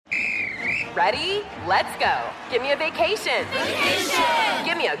Ready? Let's go. Give me a vacation. Vacation!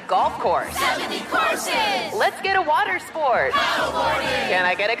 Give me a golf course. 70 courses! Let's get a water sport. Paddleboarding! Can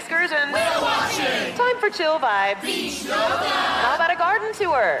I get excursions? Whale watching! Time for chill vibes. Beach yoga! How about a garden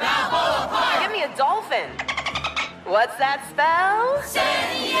tour? Balboa Park! Give me a dolphin. What's that spell?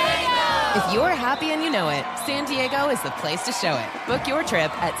 San Diego! If you're happy and you know it, San Diego is the place to show it. Book your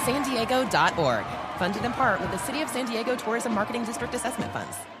trip at sandiego.org. Funded in part with the City of San Diego Tourism Marketing District Assessment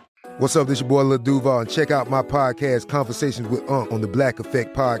Funds. What's up, this your boy Lil Duval, and check out my podcast, Conversations with Unc, on the Black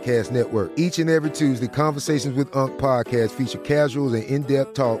Effect Podcast Network. Each and every Tuesday, Conversations with Unc podcast feature casual and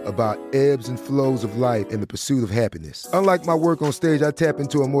in-depth talk about ebbs and flows of life and the pursuit of happiness. Unlike my work on stage, I tap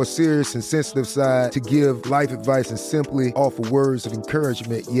into a more serious and sensitive side to give life advice and simply offer words of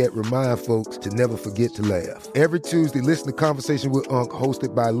encouragement, yet remind folks to never forget to laugh. Every Tuesday, listen to Conversation with Unc,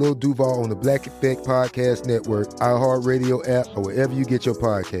 hosted by Lil Duval on the Black Effect Podcast Network, iHeartRadio app, or wherever you get your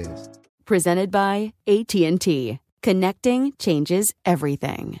podcasts. Presented by AT&T. Connecting changes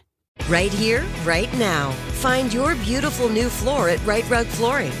everything. Right here, right now. Find your beautiful new floor at Right Rug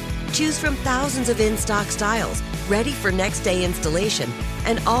Flooring. Choose from thousands of in-stock styles, ready for next day installation,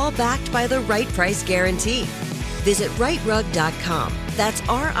 and all backed by the right price guarantee. Visit rightrug.com. That's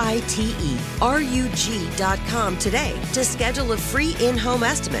RITERUG.com today to schedule a free in-home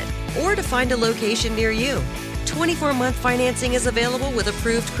estimate or to find a location near you. 24-month financing is available with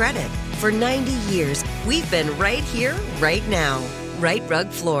approved credit. For 90 years, we've been right here, right now. Right Rug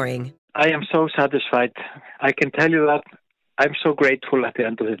Flooring. I am so satisfied. I can tell you that I'm so grateful at the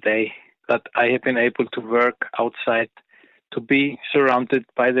end of the day that I have been able to work outside, to be surrounded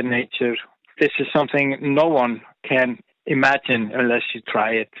by the nature. This is something no one can imagine unless you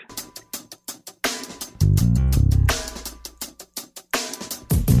try it.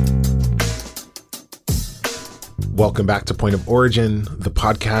 Welcome back to Point of Origin, the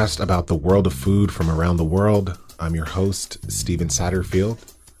podcast about the world of food from around the world. I'm your host, Steven Satterfield,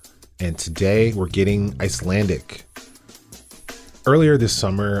 and today we're getting Icelandic. Earlier this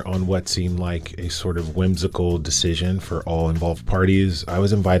summer, on what seemed like a sort of whimsical decision for all involved parties, I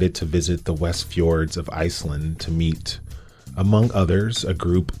was invited to visit the West Fjords of Iceland to meet, among others, a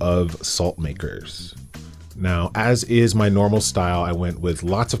group of salt makers. Now, as is my normal style, I went with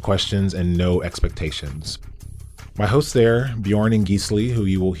lots of questions and no expectations. My hosts there, Bjorn and Gisli, who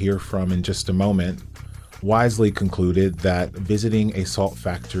you will hear from in just a moment, wisely concluded that visiting a salt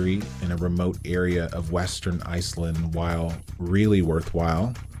factory in a remote area of Western Iceland, while really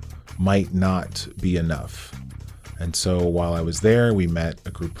worthwhile, might not be enough. And so while I was there, we met a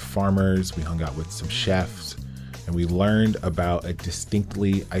group of farmers, we hung out with some chefs, and we learned about a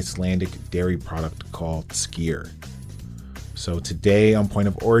distinctly Icelandic dairy product called skyr. So today on Point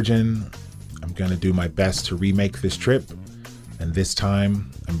of Origin, I'm going to do my best to remake this trip, and this time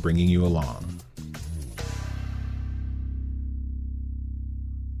I'm bringing you along.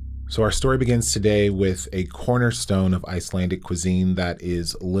 So our story begins today with a cornerstone of Icelandic cuisine that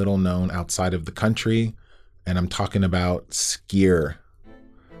is little known outside of the country, and I'm talking about skyr.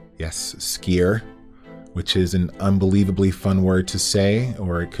 Yes, skyr, which is an unbelievably fun word to say,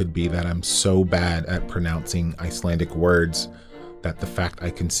 or it could be that I'm so bad at pronouncing Icelandic words that the fact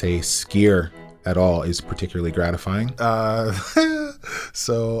I can say skyr at all is particularly gratifying.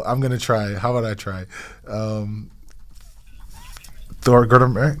 So I'm going to try. How about I try?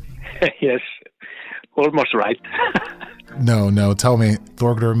 Thorgrimur? Yes, almost right. No. Tell me.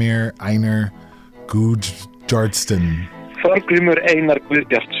 Thorgrimur Einar Guðbjartsson. Þorgrímur Einar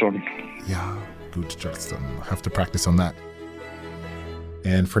Guðbjartsson. Yeah, Guðbjartsson. I'll have to practice on that.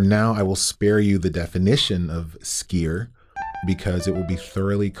 And for now, I will spare you the definition of skyr, because it will be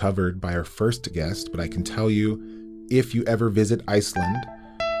thoroughly covered by our first guest. But I can tell you, if you ever visit Iceland,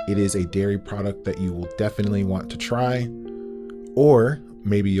 it is a dairy product that you will definitely want to try, or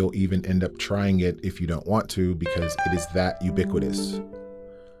maybe you'll even end up trying it if you don't want to, because it is that ubiquitous.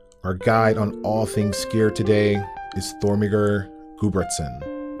 Our guide on all things skyr today is Þormóður Guðbjartsson.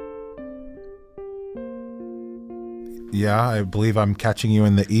 Yeah, I believe I'm catching you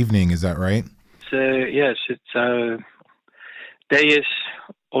in the evening. Is that right? Yes, it's day is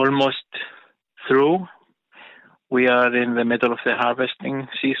almost through. We are in the middle of the harvesting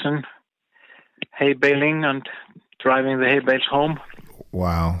season, hay baling and driving the hay bales home.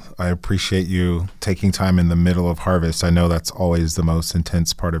 Wow. I appreciate you taking time in the middle of harvest. I know that's always the most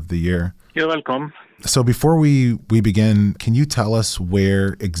intense part of the year. You're welcome. So before we begin, can you tell us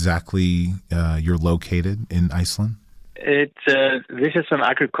where exactly you're located in Iceland? This is an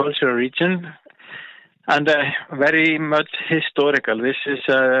agricultural region and very much historical. This is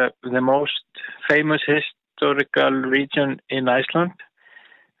the most famous historical region in Iceland.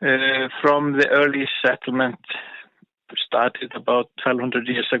 from the early settlement, started about 1,200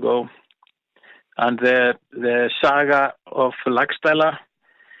 years ago. And the saga of Laxdæla,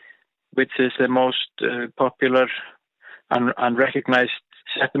 which is the most popular and recognized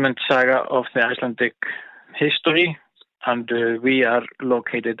settlement saga of the Icelandic history. And we are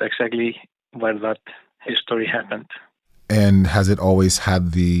located exactly where that history happened. And has it always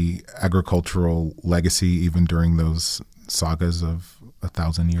had the agricultural legacy even during those sagas of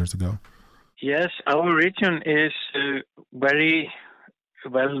 1,000 years ago? Yes, our region is very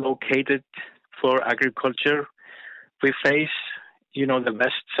well located for agriculture. We face, the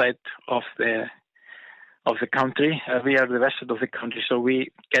west side of the country. We are the west side of the country, so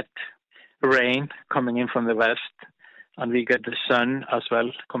we get rain coming in from the west, and we get the sun as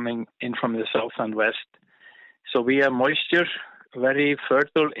well coming in from the south and west. So we are moisture, very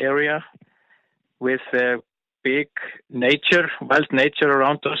fertile area with big nature, wild nature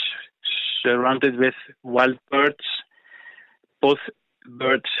around us, surrounded with wild birds, both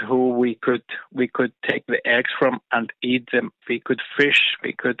birds who we could take the eggs from and eat them. We could fish,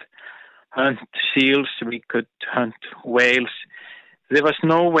 we could hunt seals, we could hunt whales. There was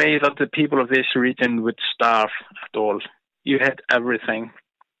no way that the people of this region would starve at all. You had everything.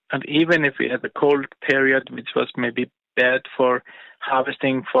 And even if we had a cold period, which was maybe bad for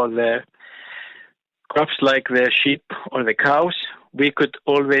harvesting for the crops like the sheep or the cows, we could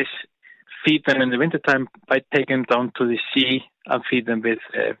always feed them in the wintertime by taking them down to the sea and feed them with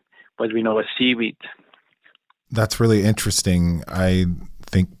what we know as seaweed. That's really interesting. I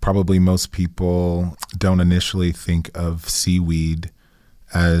think probably most people don't initially think of seaweed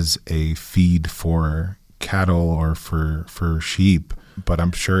as a feed for cattle or for sheep, but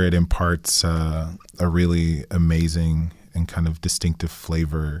I'm sure it imparts a really amazing and kind of distinctive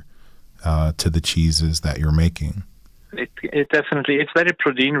flavor to the cheeses that you're making. It definitely, it's very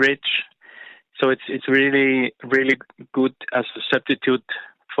protein rich, so it's really, really good as a substitute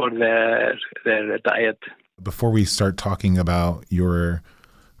for their diet. Before we start talking about your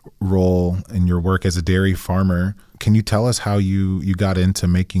role and your work as a dairy farmer, can you tell us how you got into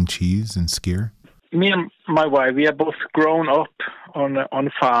making cheese and skyr? Me and my wife, we are both grown up on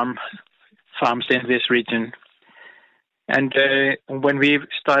farms in this region. And when we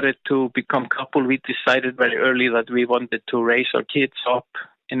started to become couple, we decided very early that we wanted to raise our kids up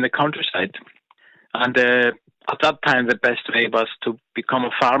in the countryside. And at that time, the best way was to become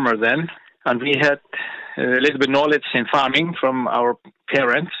a farmer then. And we had a little bit knowledge in farming from our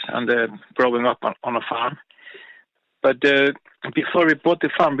parents and growing up on a farm. But before we bought the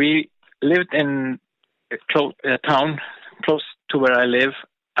farm, we lived in a town close to where I live,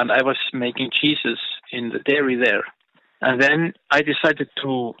 and I was making cheeses in the dairy there. And then I decided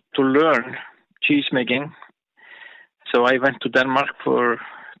to learn cheese making. So I went to Denmark for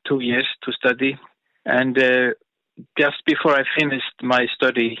 2 years to study. And just before I finished my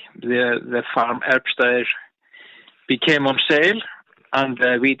study, the farm Erpstaðir became on sale, and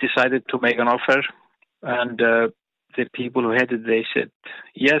we decided to make an offer. And the people who had it, they said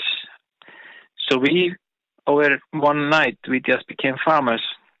yes. So we, over one night, we just became farmers.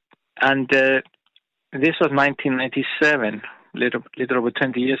 And this was 1997, little over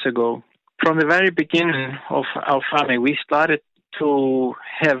 20 years ago. From the very beginning of our farming, we started to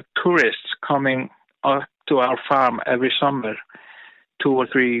have tourists coming to our farm every summer, 2 or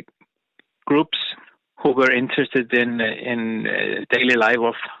 3 groups who were interested in daily life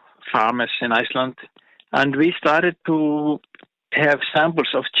of farmers in Iceland. And we started to have samples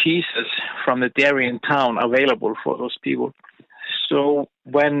of cheeses from the dairy in town available for those people. So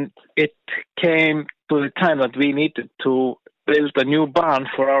when it came to the time that we needed to build a new barn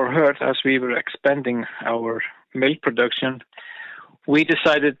for our herd as we were expanding our milk production, we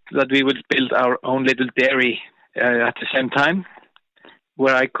decided that we would build our own little dairy at the same time,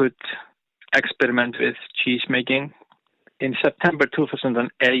 where I could experiment with cheese making. In September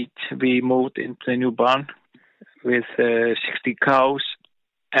 2008, we moved into a new barn with 60 cows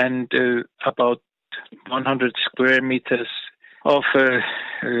and about 100 square meters of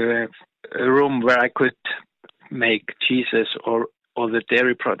a room where I could make cheeses or other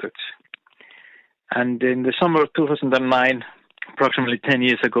dairy products. And in the summer of 2009, approximately 10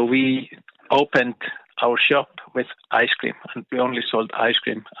 years ago, we opened our shop with ice cream, and we only sold ice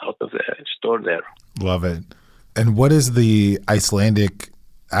cream out of the store there. Love it. And what is the Icelandic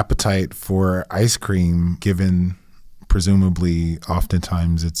appetite for ice cream, given presumably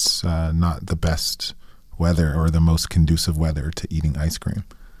oftentimes it's not the best weather or the most conducive weather to eating ice cream?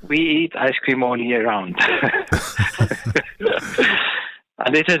 We eat ice cream all year round.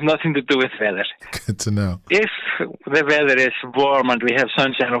 And this has nothing to do with weather. Good to know. If the weather is warm and we have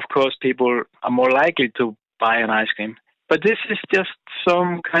sunshine, of course, people are more likely to buy an ice cream. But this is just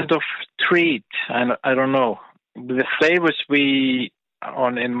some kind of treat. And I don't know. The flavors we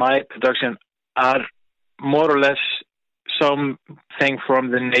on in my production are more or less something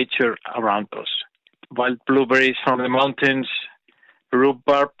from the nature around us. Wild blueberries from the mountains,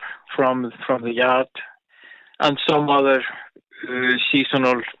 rhubarb from the yard, and some other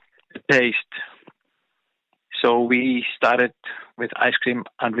seasonal taste. So we started with ice cream,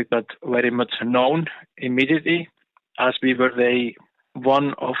 and we got very much known immediately, as we were the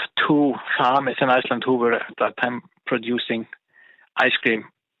one of two farmers in Iceland who were at that time producing ice cream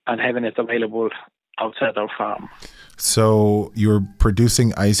and having it available outside our farm. So you're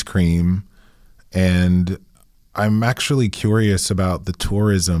producing ice cream, and I'm actually curious about the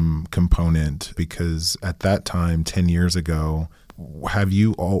tourism component, because at that time, 10 years ago,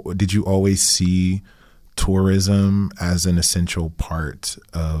 did you always see tourism as an essential part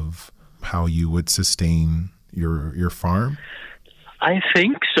of how you would sustain your farm? I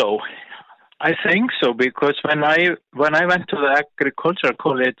think so, because when I went to the agricultural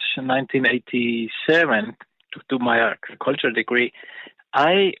college in 1987 to do my agriculture degree,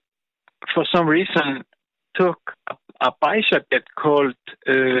 I, for some reason, took a bi-subject called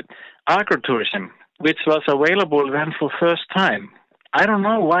agrotourism, which was available then for first time. I don't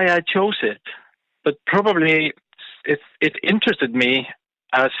know why I chose it, but probably it interested me,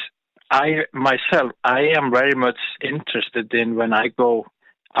 as I myself, I am very much interested in when I go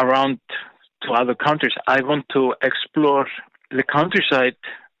around to other countries. I want to explore the countryside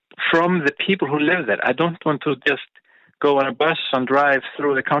from the people who live there. I don't want to just go on a bus and drive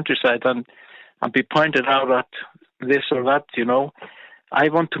through the countryside and be pointed out at this or that, you know. I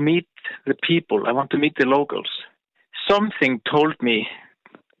want to meet the people. I want to meet the locals. Something told me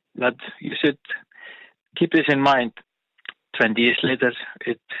that you should keep this in mind. 20 years later,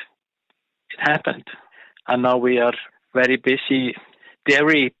 it happened. And now we are very busy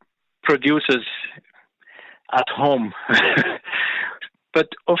dairy producers at home. But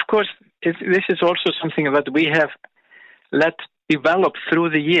of course, this is also something that we have let develop through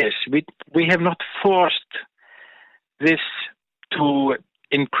the years. We have not forced this to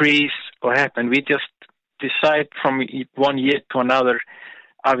increase or happen. We just decide from one year to another,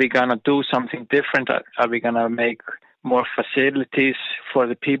 are we going to do something different? Are we going to make more facilities for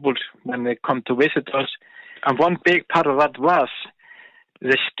the people when they come to visit us? And one big part of that was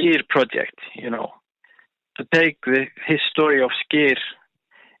the Skyr project, you know, to take the history of Skyr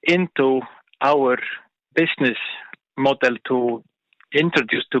into our business model to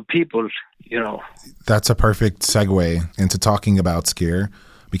introduce to people, you know. That's a perfect segue into talking about Skyr,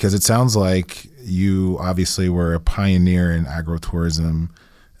 because it sounds like you obviously were a pioneer in agrotourism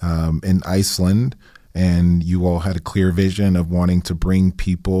in Iceland, and you all had a clear vision of wanting to bring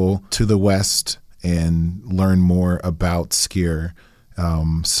people to the West and learn more about Skyr.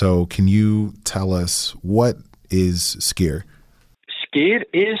 So can you tell us, what is Skyr? Skyr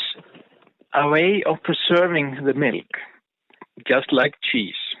is a way of preserving the milk, just like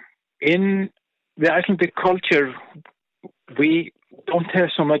cheese. In the Icelandic culture, we don't have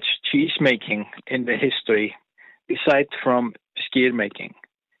so much cheese making in the history, aside from Skyr making.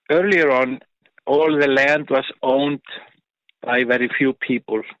 Earlier on, all the land was owned by very few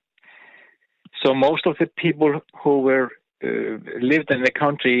people. So most of the people who were lived in the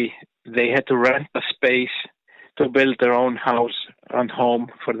country, they had to rent a space to build their own house and home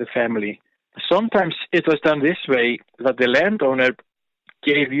for the family. Sometimes it was done this way, that the landowner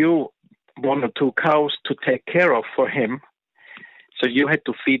gave you one or two cows to take care of for him. So you had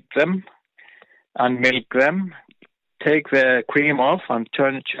to feed them and milk them, take the cream off and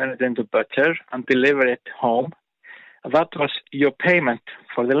turn it into butter and deliver it home. That was your payment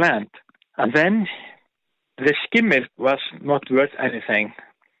for the land. And then the skim milk was not worth anything.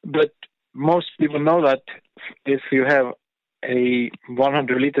 But most people know that if you have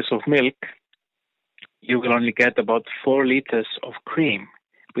 100 liters of milk, you will only get about 4 liters of cream,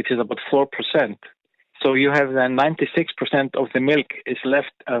 which is about 4%. So you have then 96% of the milk is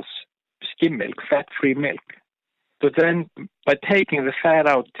left as skim milk, fat-free milk. But then by taking the fat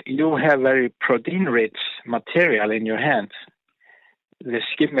out, you have very protein-rich material in your hands. The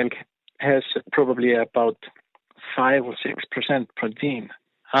skim milk has probably about 5 or 6% protein.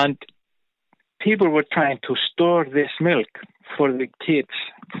 And people were trying to store this milk for the kids,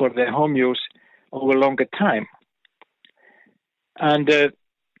 for their home use over a longer time. And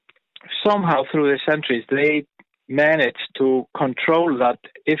somehow through the centuries, they managed to control that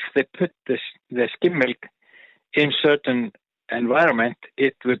if they put the skim milk in certain environment,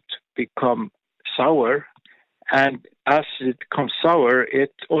 it would become sour. And as it becomes sour,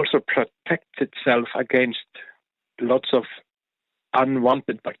 it also protects itself against lots of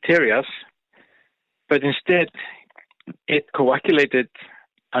unwanted bacteria. But instead, it coagulated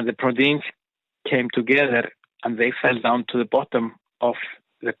and the proteins came together and they fell down to the bottom of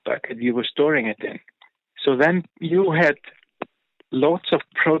the bucket you were storing it in. So then you had lots of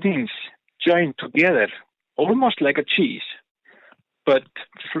proteins joined together, almost like a cheese, but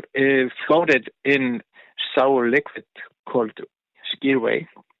floated in sour liquid called skyr whey.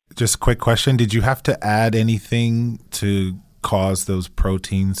 Just a quick question. Did you have to add anything to cause those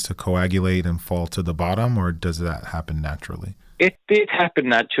proteins to coagulate and fall to the bottom, or does that happen naturally? It did happen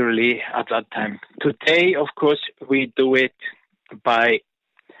naturally at that time. Today, of course, we do it by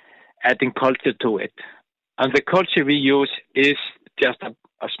adding culture to it. And the culture we use is just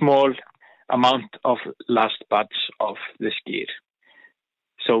a small amount of last batch of the skyr.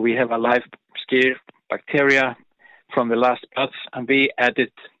 So we have a live skyr bacteria from the last batch, and we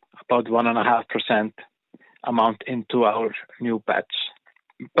added about 1.5% amount into our new batch.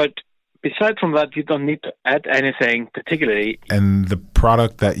 But besides from that, you don't need to add anything particularly. And the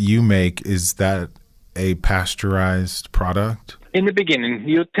product that you make, is that a pasteurized product? In the beginning,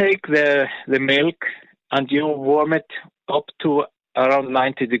 you take the milk and you warm it up to around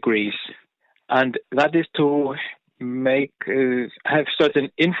 90 degrees. And that is to make have certain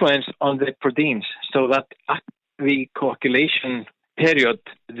influence on the proteins, so that at the coagulation period,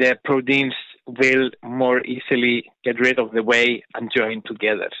 the proteins will more easily get rid of the whey and join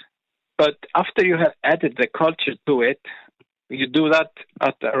together. But after you have added the culture to it, you do that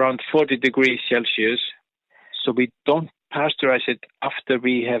at around 40 degrees Celsius. So we don't pasteurize it after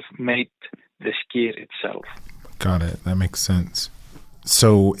we have made the skyr itself. Got it. That makes sense.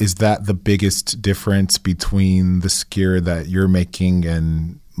 So is that the biggest difference between the skyr that you're making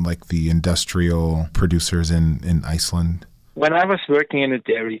and like the industrial producers in Iceland? When I was working in a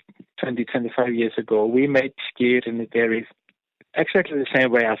dairy 25 years ago, we made skyr in the dairy exactly the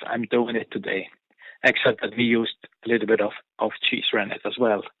same way as I'm doing it today, except that we used a little bit of cheese rennet as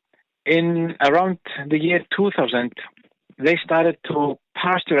well. In around the year 2000, they started to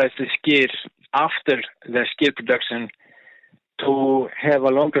pasteurize the skyr after the skyr production to have a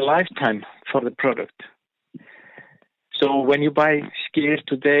longer lifetime for the product. So when you buy skyr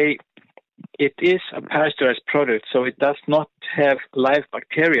today, it is a pasteurized product, so it does not have live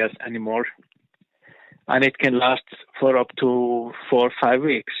bacteria anymore, and it can last for up to 4 or 5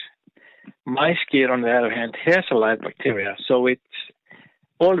 weeks. My skyr, on the other hand, has a live bacteria, so it's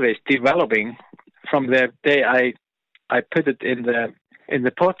always developing from the day I put it in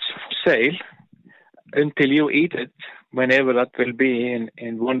the pots for sale until you eat it, whenever that will be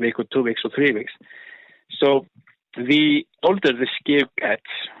in 1 week or 2 weeks or 3 weeks. So the older the skyr gets,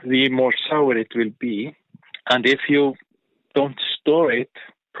 the more sour it will be. And if you don't store it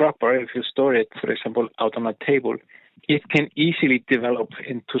proper, if you store it, for example, out on a table, it can easily develop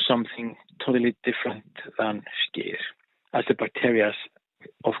into something totally different than skyr, as the bacteria,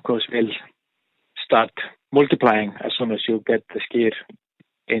 of course, will start multiplying as soon as you get the skyr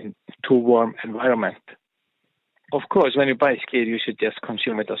in too warm environment. Of course, when you buy skyr, you should just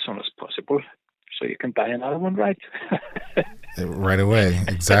consume it as soon as possible, so you can buy another one, right? Right away,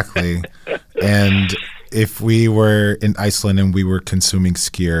 exactly. And if we were in Iceland and we were consuming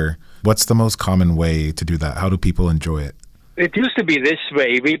skyr, what's the most common way to do that? How do people enjoy it? It used to be this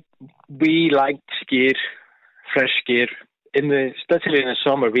way. We liked skyr, fresh skyr. Especially in the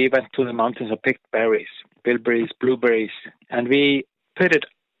summer, we went to the mountains and picked berries, bilberries, blueberries, and we put it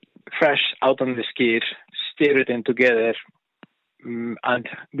fresh out on the skyr, stir it in together, and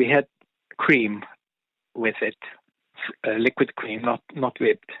we had cream with it, liquid cream, not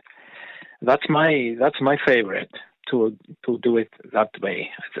whipped. That's my favorite, to do it that way.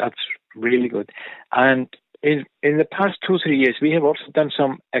 That's really good. And in the past 2-3 years, we have also done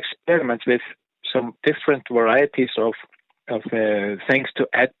some experiments with some different varieties of things to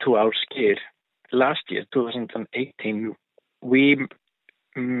add to our skyr. Last year, 2018, we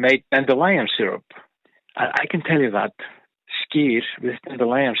made dandelion syrup. I can tell you that skyr with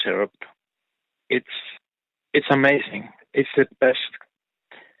dandelion syrup, it's amazing. It's the best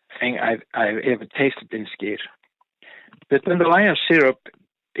thing I've ever tasted in skyr. The dandelion syrup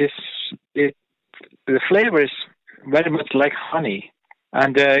the flavor is very much like honey,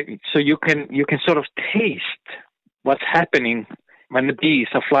 and so you can sort of taste what's happening when the bees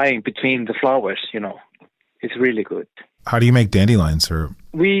are flying between the flowers. It's really good. How do you make dandelion syrup?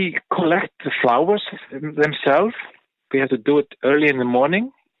 We collect the flowers themselves. We have to do it early in the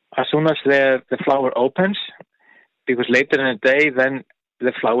morning. As soon as the flower opens, because later in the day, then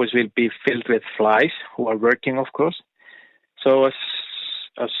the flowers will be filled with flies who are working, of course. So as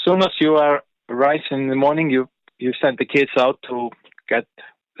soon as you are rise in the morning, you send the kids out to get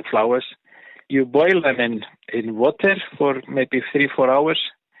the flowers. You boil them in water for maybe 3-4 hours,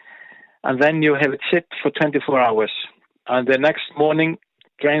 and then you have it sit for 24 hours. And the next morning,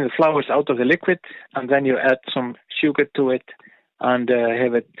 drain the flowers out of the liquid, and then you add some sugar to it and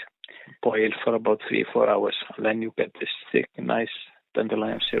have it boil for about 3-4 hours. And then you get this thick, nice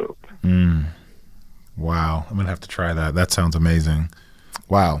dandelion syrup. Wow. I'm going to have to try that. That sounds amazing.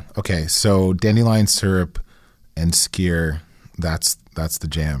 Wow. Okay. So dandelion syrup and skyr, that's the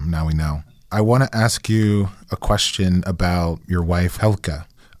jam. Now we know. I want to ask you a question about your wife, Helga.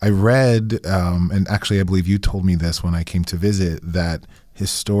 I read, and actually I believe you told me this when I came to visit, that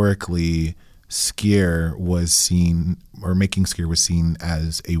historically skyr was seen, or making skyr was seen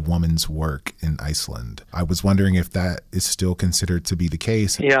as a woman's work in Iceland. I was wondering if that is still considered to be the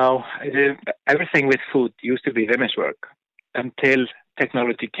case. Yeah, everything with food used to be women's work until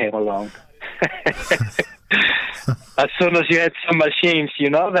technology came along. As soon as you had some machines,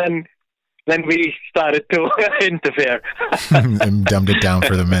 then we started to interfere. And dumbed it down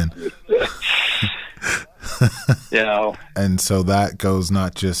for the men. Yeah. And so that goes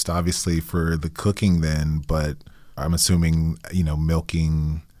not just obviously for the cooking then, but I'm assuming,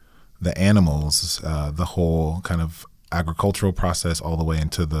 milking the animals, the whole kind of agricultural process all the way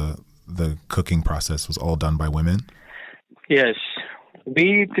into the cooking process was all done by women? Yes.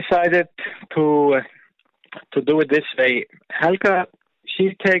 We decided to do it this way. Helga,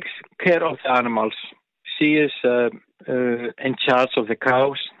 she takes care of the animals. She is in charge of the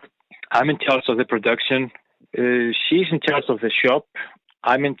cows. I'm in charge of the production. She's in charge of the shop.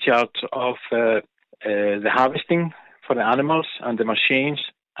 I'm in charge of the harvesting for the animals and the machines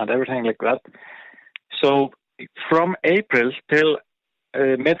and everything like that. So from April till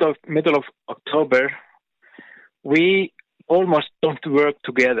middle of October, we almost don't work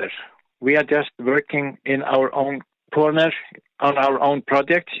together. We are just working in our own corner on our own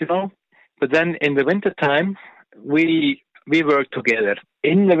projects, But then in the winter time, we work together.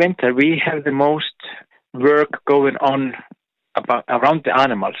 In the winter, we have the most work going on around the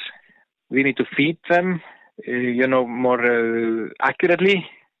animals. We need to feed them, more accurately,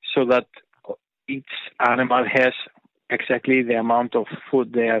 so that each animal has exactly the amount of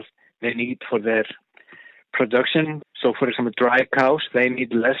food they need for their production. So, for example, dry cows, they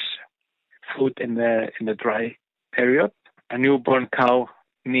need less food in the dry period. A newborn cow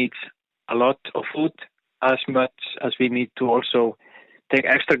needs a lot of food, as much as we need to also take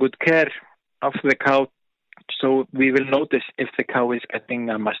extra good care of the cow. So we will notice if the cow is getting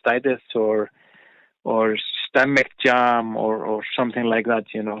a mastitis or stomach jam or something like that,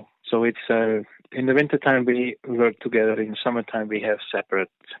 So it's in the wintertime we work together. In summertime we have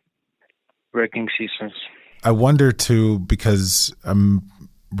separate working seasons. I wonder too, because I'm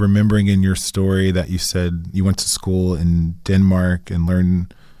remembering in your story that you said you went to school in Denmark and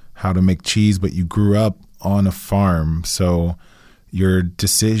learned how to make cheese, but you grew up on a farm. So your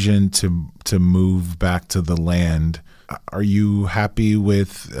decision to move back to the land, are you happy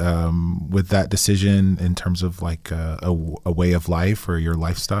with that decision in terms of like a way of life or your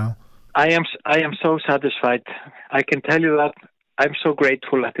lifestyle? I am so satisfied. I can tell you that I'm so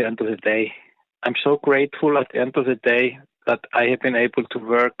grateful at the end of the day. I'm so grateful at the end of the day that I have been able to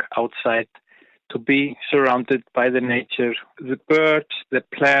work outside, to be surrounded by the nature, the birds, the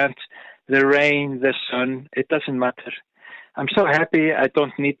plants, the rain, the sun. It doesn't matter. I'm so happy I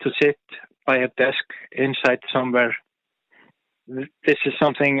don't need to sit by a desk inside somewhere. This is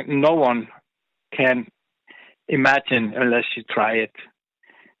something no one can imagine unless you try it.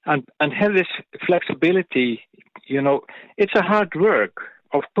 And have this flexibility, it's a hard work,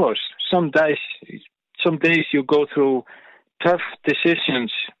 of course. Some days you go through tough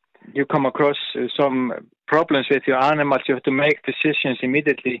decisions. You come across some problems with your animals. You have to make decisions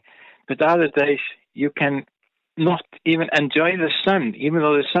immediately. But other days you can not even enjoy the sun, even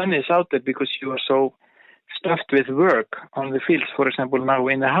though the sun is out there, because you are so stuffed with work on the fields. For example, now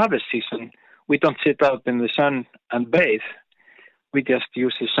in the harvest season, we don't sit out in the sun and bathe. We just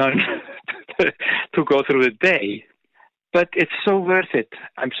use the sun to go through the day. But it's so worth it.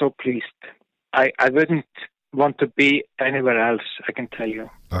 I'm so pleased. I wouldn't want to be anywhere else, I can tell you.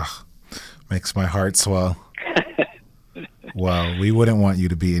 Ugh, makes my heart swell. Well, we wouldn't want you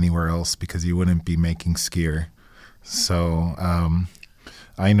to be anywhere else because you wouldn't be making skyr. So,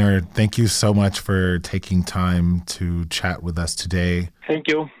 Einar, thank you so much for taking time to chat with us today. Thank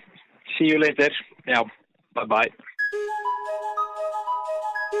you. See you later. Yeah. Bye-bye.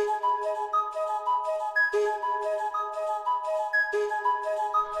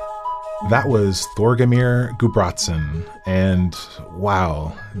 That was Þorgrímur Guðbrandsson, and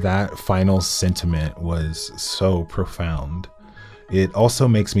wow, that final sentiment was so profound. It also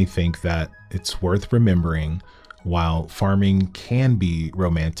makes me think that it's worth remembering, while farming can be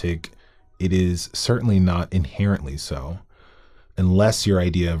romantic, it is certainly not inherently so, unless your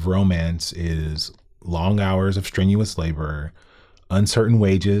idea of romance is long hours of strenuous labor, uncertain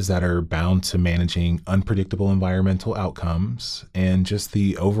wages that are bound to managing unpredictable environmental outcomes, and just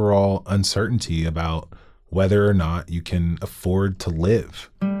the overall uncertainty about whether or not you can afford to live.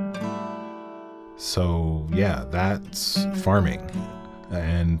 So yeah, that's farming.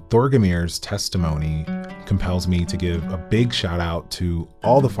 And Þorgrímur's testimony compels me to give a big shout out to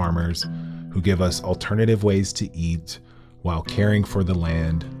all the farmers who give us alternative ways to eat while caring for the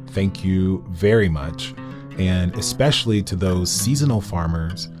land. Thank you very much. And especially to those seasonal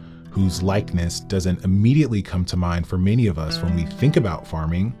farmers whose likeness doesn't immediately come to mind for many of us when we think about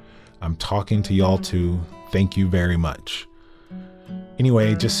farming. I'm talking to y'all too. Thank you very much.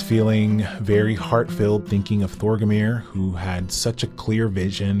 Anyway, just feeling very heart-filled thinking of Þorgrímur, who had such a clear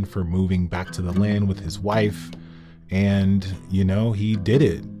vision for moving back to the land with his wife. And, you know, he did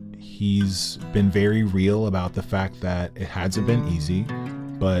it. He's been very real about the fact that it hasn't been easy,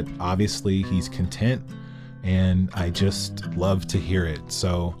 but obviously he's content. And I just love to hear it.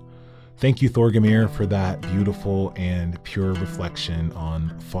 So thank you, Þorgrímur, for that beautiful and pure reflection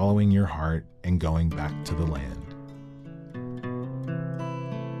on following your heart and going back to the land.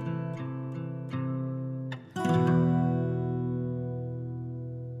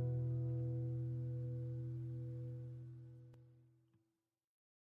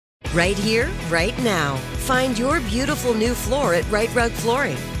 Right here, right now. Find your beautiful new floor at Rite Rug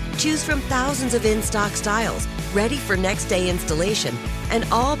Flooring. Choose from thousands of in-stock styles, ready for next day installation, and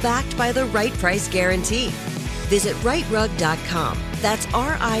all backed by the right price guarantee. Visit riterug.com. That's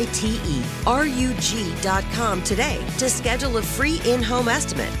RITERUG.com today to schedule a free in-home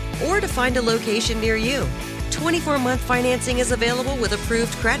estimate or to find a location near you. 24-month financing is available with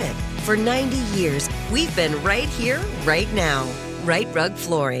approved credit. For 90 years, we've been right here, right now. Rite Rug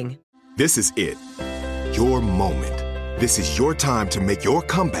Flooring. This is it. Your moment. This is your time to make your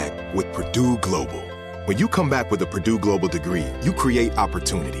comeback with Purdue Global. When you come back with a Purdue Global degree, you create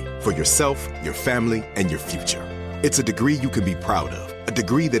opportunity for yourself, your family, and your future. It's a degree you can be proud of, a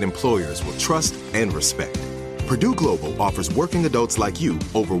degree that employers will trust and respect. Purdue Global offers working adults like you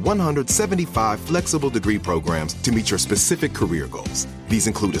over 175 flexible degree programs to meet your specific career goals. These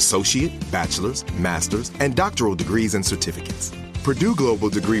include associate, bachelor's, master's, and doctoral degrees and certificates. Purdue Global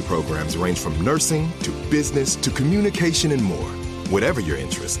degree programs range from nursing to business to communication and more. Whatever your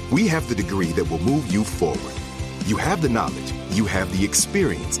interest, we have the degree that will move you forward. You have the knowledge, you have the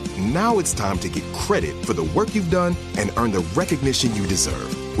experience. Now it's time to get credit for the work you've done and earn the recognition you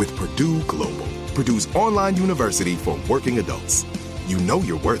deserve with Purdue Global, Purdue's online university for working adults. You know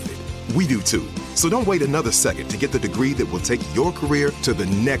you're worth it. We do too. So don't wait another second to get the degree that will take your career to the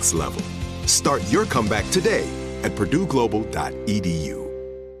next level. Start your comeback today at purdueglobal.edu.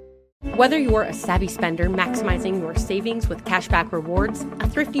 Whether you're a savvy spender maximizing your savings with cashback rewards, a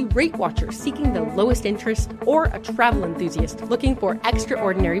thrifty rate watcher seeking the lowest interest, or a travel enthusiast looking for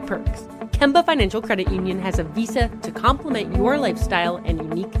extraordinary perks, Kemba Financial Credit Union has a visa to complement your lifestyle and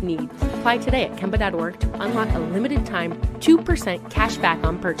unique needs. Apply today at Kemba.org to unlock a limited time 2% cash back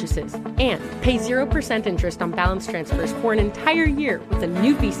on purchases and pay 0% interest on balance transfers for an entire year with a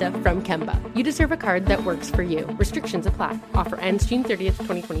new visa from Kemba. You deserve a card that works for you. Restrictions apply. Offer ends June 30th,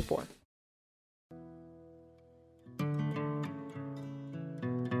 2024.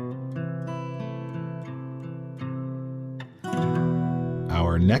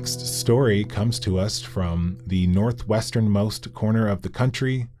 Our next story comes to us from the northwesternmost corner of the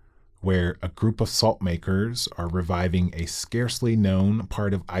country, where a group of salt makers are reviving a scarcely known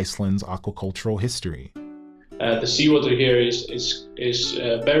part of Iceland's aquacultural history. The seawater here is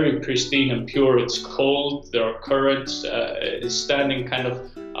very pristine and pure. It's cold. There are currents. It's standing kind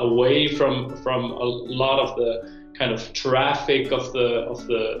of away from a lot of the kind of traffic of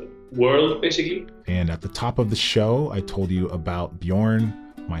the world, basically. And at the top of the show, I told you about Bjorn,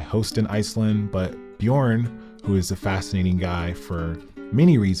 my host in Iceland. But Bjorn, who is a fascinating guy for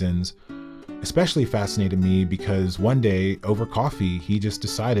many reasons, especially fascinated me because one day over coffee, he just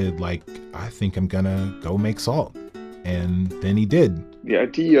decided, like, I think I'm gonna go make salt. And then he did. The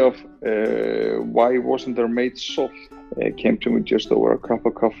idea of why wasn't there made salt came to me just over a cup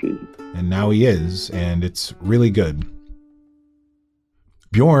of coffee. And now he is, and it's really good.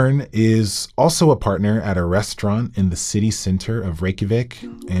 Bjorn is also a partner at a restaurant in the city center of Reykjavik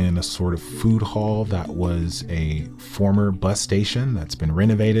and a sort of food hall that was a former bus station that's been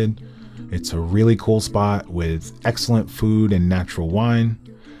renovated. It's a really cool spot with excellent food and natural wine.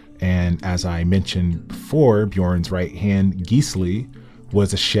 And as I mentioned before, Bjorn's right hand, Gisli,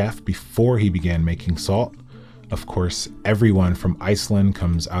 was a chef before he began making salt. Of course, everyone from Iceland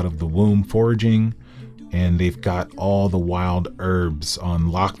comes out of the womb foraging, and they've got all the wild herbs on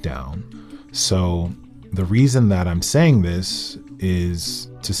lockdown. So the reason that I'm saying this is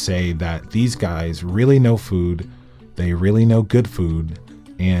to say that these guys really know food, they really know good food,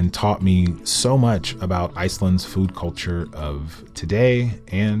 and taught me so much about Iceland's food culture of today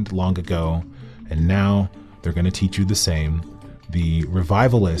and long ago. And now they're going to teach you the same, the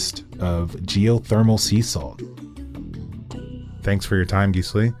revivalist of geothermal sea salt. Thanks for your time,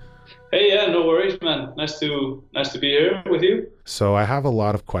 Gisli. Hey, yeah, no worries, man. Nice to be here with you. So I have a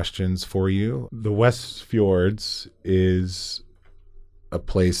lot of questions for you. The West Fjords is a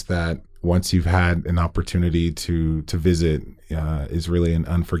place that once you've had an opportunity to visit is really an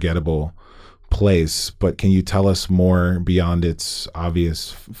unforgettable place. But can you tell us more beyond its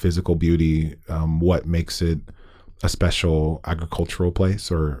obvious physical beauty, what makes it a special agricultural place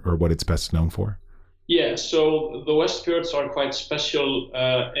or what it's best known for? Yeah, so the West Fjords are quite special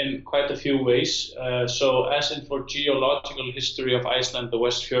in quite a few ways. So as in for geological history of Iceland, the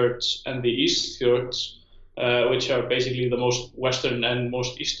West Fjords and the East Fjords, which are basically the most western and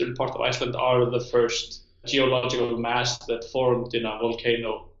most eastern part of Iceland, are the first geological mass that formed in a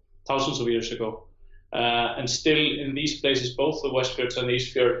volcano thousands of years ago. And still in these places, both the West Fjords and the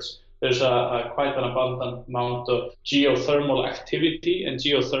East Fjords, there's quite an abundant amount of geothermal activity and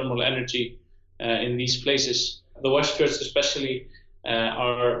geothermal energy in these places. The West Fjords especially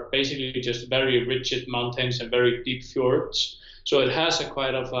are basically just very rigid mountains and very deep fjords. So it has a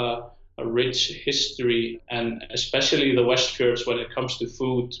quite of a rich history, and especially the West Fjords when it comes to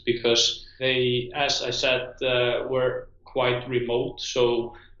food, because they, as I said, were quite remote.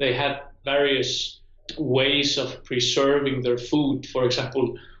 So they had various ways of preserving their food. For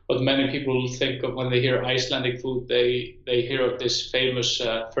example, what many people think of when they hear Icelandic food, they hear of this famous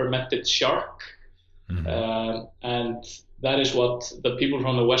fermented shark. Mm-hmm. And that is what the people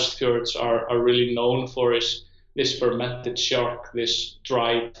from the West Fjords are really known for, is this fermented shark, this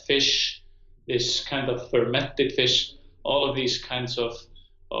dried fish, this kind of fermented fish, all of these kinds of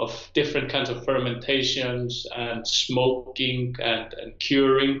different kinds of fermentations and smoking and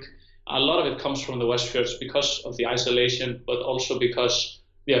curing. A lot of it comes from the West Fjords because of the isolation, but also because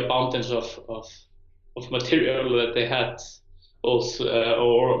the abundance of material that they had, both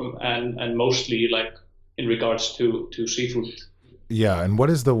and mostly like in regards to seafood. Yeah, and what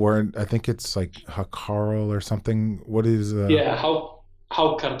is the word? I think it's like hakarl or something. What is? Hákarl.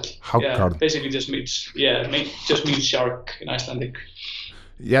 Hákarl. Yeah, basically just means shark in Icelandic.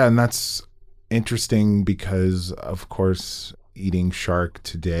 Yeah, and that's interesting because, of course, eating shark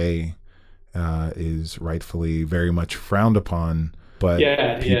today is rightfully very much frowned upon.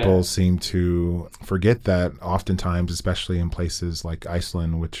 But people seem to forget that oftentimes, especially in places like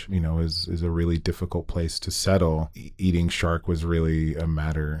Iceland, which, you know, is a really difficult place to settle, eating shark was really a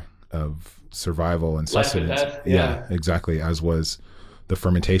matter of survival and sustenance. Life and death, yeah, exactly, as was the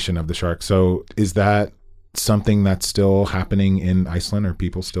fermentation of the shark. So is that something that's still happening in Iceland? Are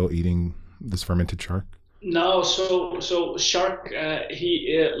people still eating this fermented shark? No, so shark,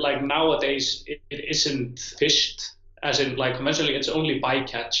 like nowadays, it isn't fished. As in, like conventionally, it's only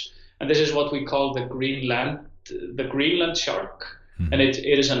bycatch, and this is what we call the Greenland shark, mm-hmm. and it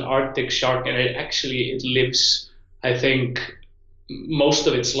is an Arctic shark, and it lives, I think, most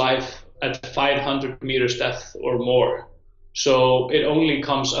of its life at 500 meters depth or more. So it only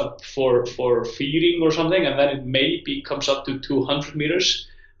comes up for feeding or something, and then it maybe comes up to 200 meters,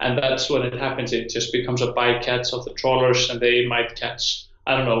 and that's when it happens. It just becomes a bycatch of the trawlers, and they might catch,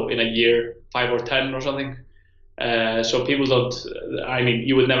 I don't know, in a year 5 or 10 or something. So people don't,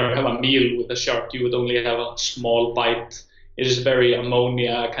 you would never have a meal with a shark. You would only have a small bite. It is very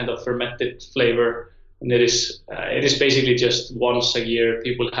ammonia kind of fermented flavor. And it is basically just once a year.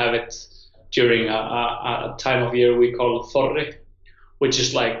 People have it during a time of year we call Þorri, which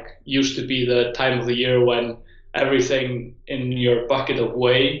is like used to be the time of the year when everything in your bucket of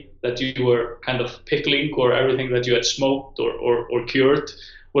whey that you were kind of pickling, or everything that you had smoked or cured,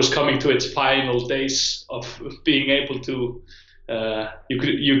 was coming to its final days of being able to,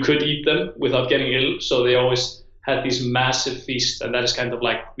 you could eat them without getting ill. So they always had these massive feasts, and that is kind of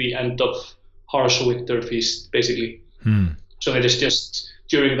like the end of harsh winter feast, basically. So it is just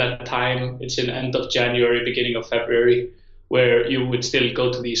during that time, it's in end of January, beginning of February, where you would still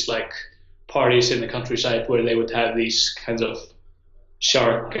go to these like parties in the countryside where they would have these kinds of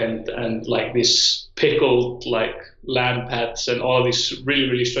shark and like this pickled like lamb pads and all these really,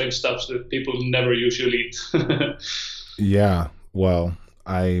 really strange stuff that people never usually eat. Yeah, well,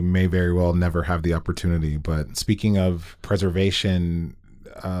 I may very well never have the opportunity. But speaking of preservation,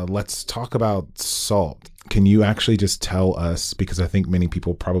 let's talk about salt. Can you actually just tell us, because I think many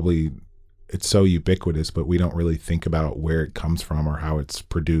people probably, it's so ubiquitous, but we don't really think about where it comes from or how it's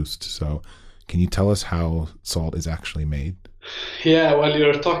produced. So can you tell us how salt is actually made? Yeah, well,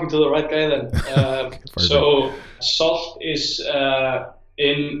 you're talking to the right guy then. So salt is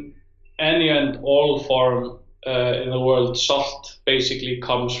in any and all form in the world, salt basically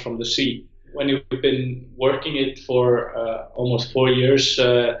comes from the sea. When you've been working it for almost 4 years,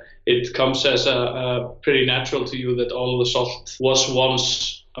 it comes as a pretty natural to you that all the salt was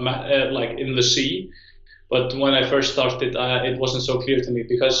once like in the sea. But when I first started, it wasn't so clear to me,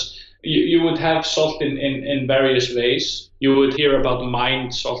 because you would have salt in various ways. You would hear about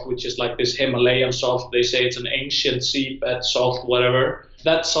mined salt, which is like this Himalayan salt. They say it's an ancient seabed salt, whatever.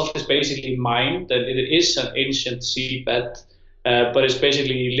 That salt is basically mined, and it is an ancient seabed, but it's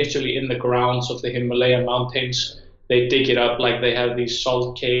basically literally in the grounds of the Himalayan mountains. They dig it up, like they have these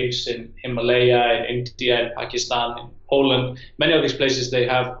salt caves in Himalaya, in India, in Pakistan, in Poland. Many of these places, they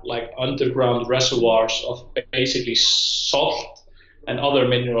have like underground reservoirs of basically salt and other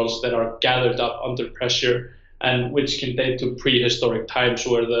minerals that are gathered up under pressure, and which can date to prehistoric times,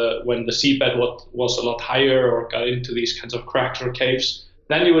 when the seabed was a lot higher or got into these kinds of cracks or caves.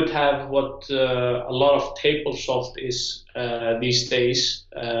 Then you would have what a lot of table salt is these days,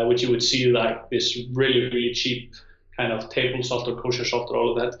 which you would see like this really, really cheap kind of table salt or kosher salt or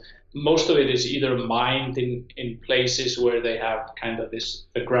all of that. Most of it is either mined in places where they have kind of this,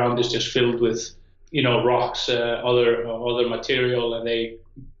 the ground is just filled with, rocks, other material, and they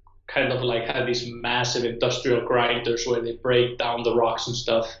kind of like have these massive industrial grinders where they break down the rocks and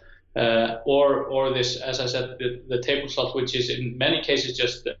stuff. Or this, as I said, the table salt, which is in many cases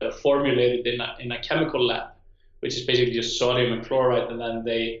just formulated in a chemical lab, which is basically just sodium and chloride, and then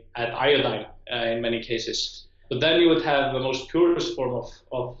they add iodine in many cases. But then you would have the most purest form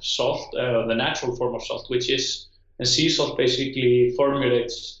of salt, the natural form of salt, which is, and sea salt basically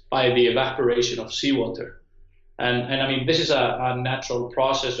formulates by the evaporation of seawater. And I mean, this is a natural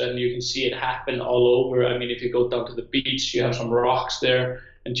process, and you can see it happen all over. I mean, if you go down to the beach, you have some rocks there,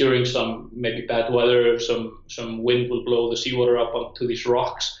 and during some maybe bad weather, some wind will blow the seawater up onto these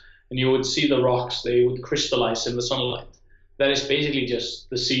rocks, and you would see the rocks, they would crystallize in the sunlight. That is basically just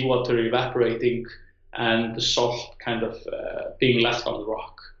the seawater evaporating and the salt kind of being left on the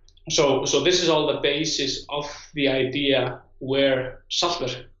rock. So this is all the basis of the idea where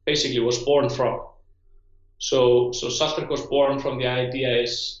saltwerk basically was born from. So saltwerk was born from the idea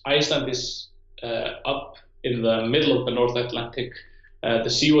is Iceland is up in the middle of the North Atlantic. The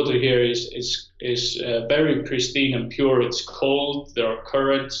seawater here is very pristine and pure. It's cold. There are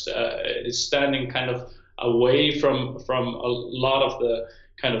currents. It's standing kind of away from a lot of the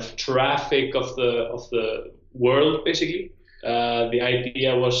kind of traffic of the world, basically. The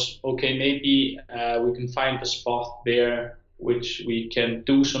idea was, okay, maybe we can find a spot there which we can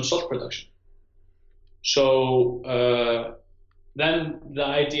do some salt production. So then the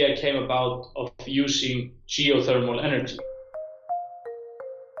idea came about of using geothermal energy.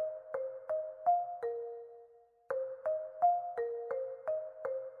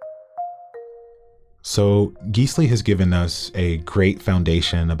 So Gisli has given us a great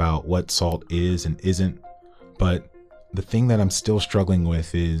foundation about what salt is and isn't, but the thing that I'm still struggling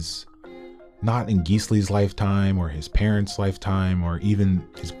with is not in Gisli's lifetime or his parents' lifetime or even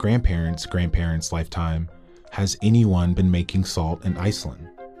his grandparents' lifetime has anyone been making salt in Iceland.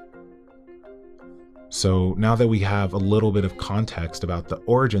 So now that we have a little bit of context about the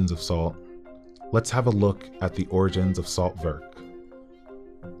origins of salt, let's have a look at the origins of saltwerk.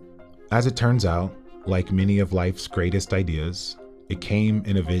 As it turns out, like many of life's greatest ideas, it came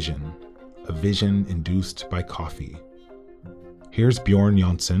in a vision induced by coffee. Here's Bjorn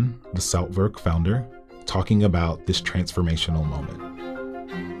Janssen, the saltwerk founder, talking about this transformational moment.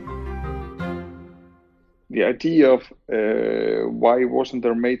 The idea of why wasn't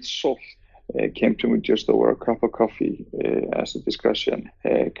there made salt came to me just over a cup of coffee as a discussion,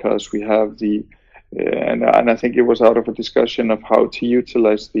 because we have and I think it was out of a discussion of how to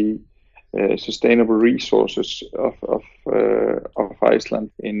utilize the sustainable resources of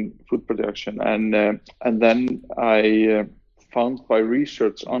Iceland in food production, and then I found by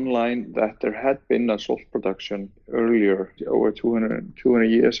research online that there had been a salt production earlier, over 200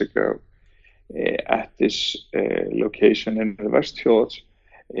 years ago, at this location in the Westfjords,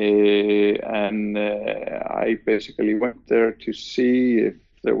 and I basically went there to see if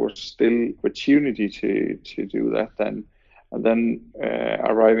there was still opportunity to do that. And then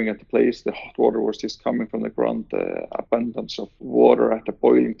arriving at the place, the hot water was just coming from the ground, abundance of water at a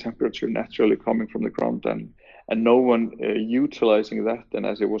boiling temperature naturally coming from the ground, and no one utilizing that. And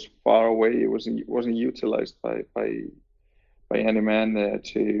as it was far away, it wasn't utilized by any man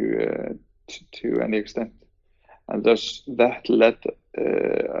to any extent. And thus that led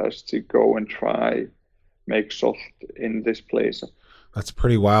us to go and try make salt in this place. That's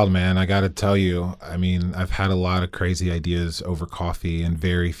pretty wild, man. I got to tell you, I mean, I've had a lot of crazy ideas over coffee and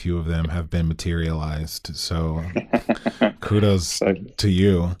very few of them have been materialized. So kudos to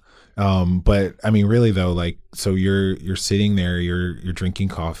you. But I mean, really though, like, so you're sitting there, you're drinking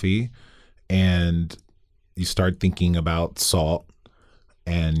coffee and you start thinking about salt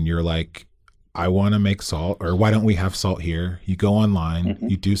and you're like, I want to make salt, or why don't we have salt here? You go online,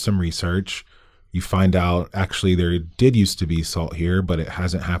 you do some research, you find out actually there did used to be salt here, but it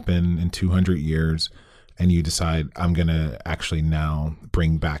hasn't happened in 200 years. And you decide, I'm going to actually now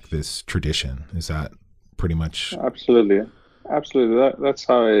bring back this tradition. Is that pretty much? Absolutely. That's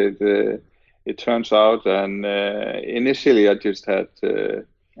how it turns out. And initially I just had,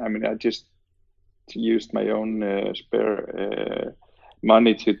 I just used my own spare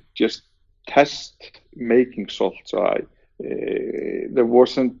money to just test making salt. So there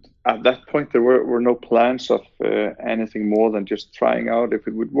wasn't, at that point, there were no plans of anything more than just trying out if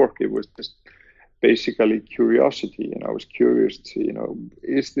it would work. It was just basically curiosity. I was curious to,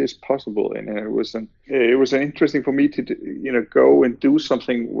 is this possible? And it was an interesting for me to, go and do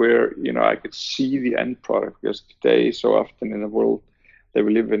something where, I could see the end product, because today, so often in the world that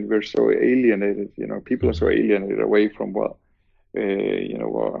we live in, we're so alienated, people are so alienated away from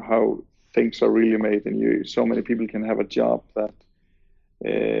how things are really made, and so many people can have a job that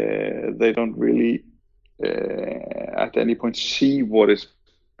they don't really at any point see what is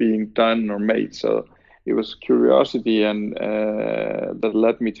being done or made. So it was curiosity, and that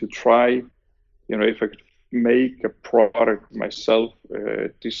led me to try, if I could make a product myself,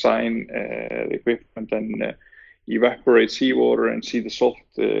 design the equipment, and evaporate seawater and see the salt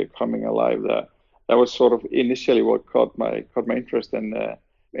coming alive. That was sort of initially what caught my interest. And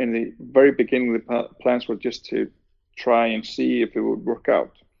in the very beginning, the plans were just to try and see if it would work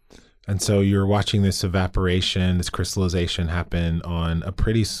out. And so you're watching this evaporation, this crystallization happen on a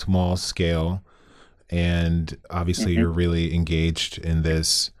pretty small scale. And obviously you're really engaged in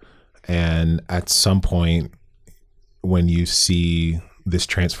this. And at some point, when you see this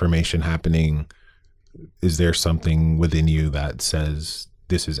transformation happening, is there something within you that says,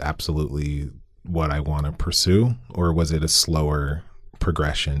 this is absolutely what I want to pursue? Or was it a slower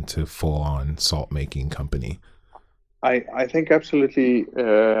progression to full-on salt-making company? I think absolutely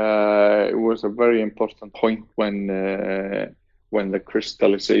it was a very important point when the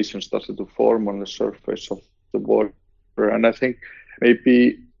crystallization started to form on the surface of the water. And I think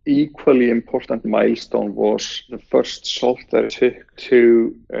maybe equally important milestone was the first salt that I took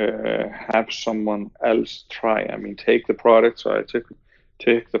to have someone else try. Take the product. So I took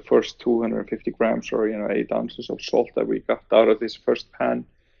the first 250 grams or 8 ounces of salt that we got out of this first pan,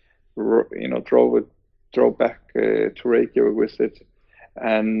 drove back to Reykjavik with it,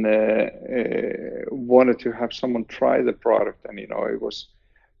 and wanted to have someone try the product. And it was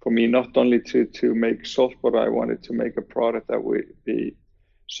for me not only to make salt, but I wanted to make a product that would be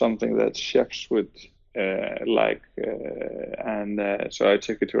something that chefs would like. So I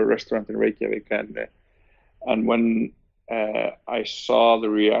took it to a restaurant in Reykjavik, and when I saw the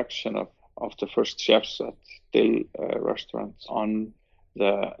reaction of the first chefs at Dill restaurants on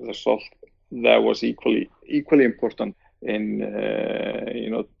the salt, that was equally important in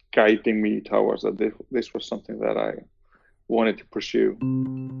guiding me towards that this was something that I wanted to pursue.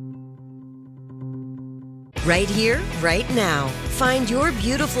 Right here, right now. Find your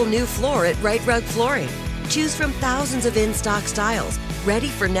beautiful new floor at Right Rug Flooring. Choose from thousands of in-stock styles, ready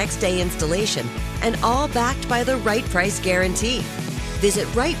for next day installation, and all backed by the right price guarantee. Visit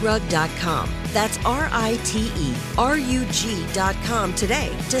rightrug.com. That's RITERUG.com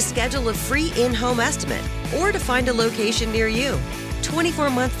today to schedule a free in-home estimate or to find a location near you.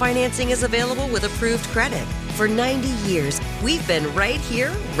 24-month financing is available with approved credit. For 90 years, we've been right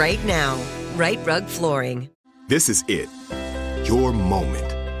here, right now. Right Rug Flooring. This is it. Your moment.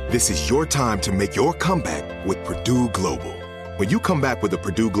 This is your time to make your comeback with Purdue Global. When you come back with a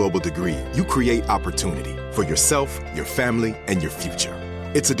Purdue Global degree, you create opportunity for yourself, your family, and your future.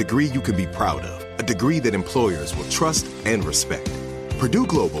 It's a degree you can be proud of, a degree that employers will trust and respect. Purdue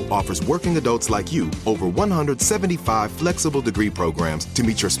Global offers working adults like you over 175 flexible degree programs to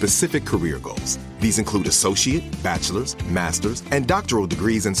meet your specific career goals. These include associate, bachelor's, master's, and doctoral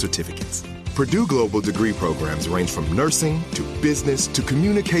degrees and certificates. Purdue Global degree programs range from nursing to business to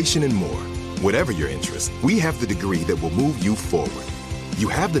communication and more. Whatever your interest, we have the degree that will move you forward. You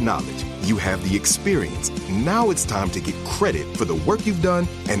have the knowledge, you have the experience. Now it's time to get credit for the work you've done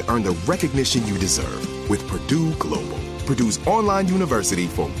and earn the recognition you deserve with Purdue Global, Purdue's online university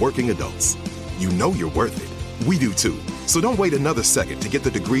for working adults. You know you're worth it. We do too. So don't wait another second to get the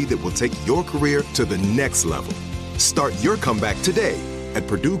degree that will take your career to the next level. Start your comeback today at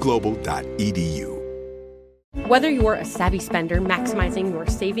purdueglobal.edu. Whether you're a savvy spender maximizing your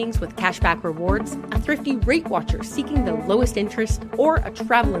savings with cashback rewards, a thrifty rate watcher seeking the lowest interest, or a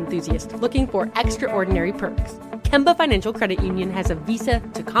travel enthusiast looking for extraordinary perks, Kemba Financial Credit Union has a visa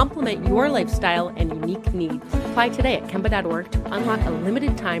to complement your lifestyle and unique needs. Apply today at Kemba.org to unlock a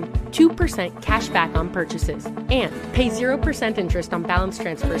limited time 2% cash back on purchases and pay 0% interest on balance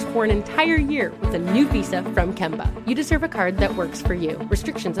transfers for an entire year with a new visa from Kemba. You deserve a card that works for you.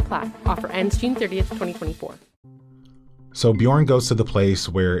 Restrictions apply. Offer ends June 30th, 2024. So Bjorn goes to the place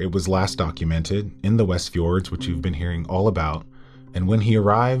where it was last documented, in the West Fjords, which you've been hearing all about. And when he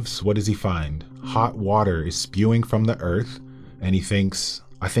arrives, what does he find? Hot water is spewing from the earth, and he thinks,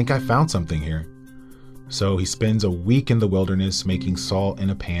 I think I found something here. So he spends a week in the wilderness making salt in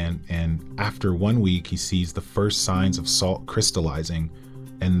a pan, and after 1 week, he sees the first signs of salt crystallizing,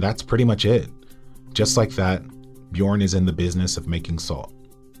 and that's pretty much it. Just like that, Bjorn is in the business of making salt.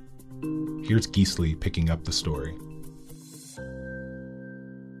 Here's Gisli picking up the story.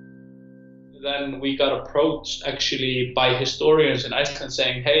 Then we got approached actually by historians in Iceland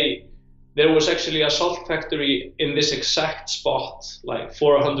saying, hey, there was actually a salt factory in this exact spot like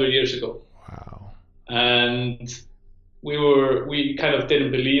 400 years ago. Wow. And we kind of didn't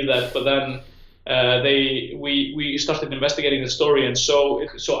believe that, but then we started investigating the story. And so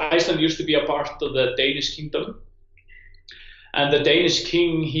Iceland used to be a part of the Danish kingdom. And the Danish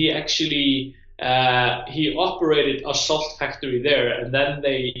king, he actually he operated a salt factory there, and then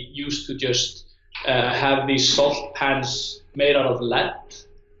they used to just have these salt pans made out of lead,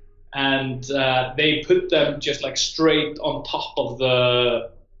 and they put them just like straight on top of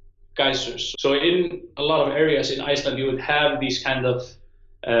the geysers. So in a lot of areas in Iceland, you would have these kind of,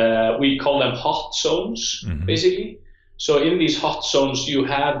 we call them hot zones, basically. So in these hot zones, you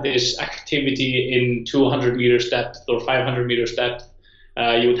have this activity in 200 meters depth or 500 meters depth.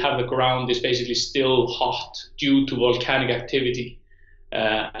 You would have the ground is basically still hot due to volcanic activity.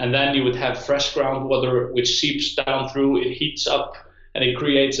 And then you would have fresh groundwater which seeps down through, it heats up, and it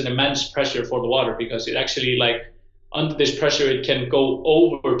creates an immense pressure for the water because it actually, like, under this pressure, it can go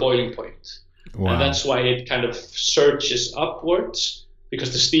over boiling point. Wow. And that's why it kind of surges upwards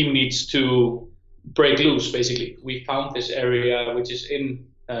because the steam needs to break loose, basically. We found this area, which is in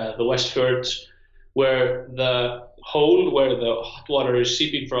the West Fjords, where the hole where the hot water is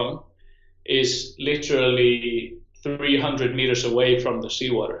seeping from is literally 300 meters away from the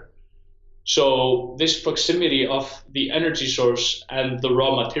seawater. So this proximity of the energy source and the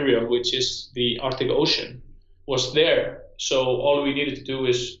raw material, which is the Arctic Ocean, was there. So all we needed to do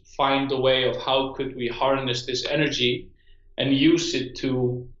is find a way of how could we harness this energy and use it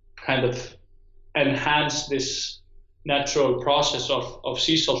to kind of enhance this natural process of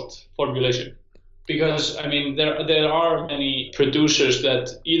sea salt formulation. Because, I mean, there are many producers that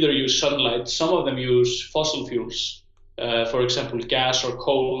either use sunlight, some of them use fossil fuels, for example, gas or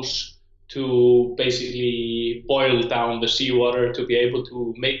coals, to basically boil down the seawater to be able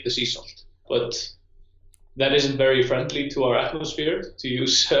to make the sea salt. But that isn't very friendly to our atmosphere, to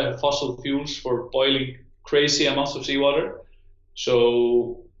use fossil fuels for boiling crazy amounts of seawater.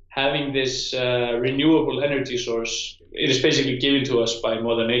 So having this renewable energy source, it is basically given to us by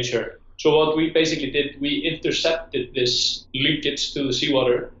Mother Nature. So what we basically did, we intercepted this leakage to the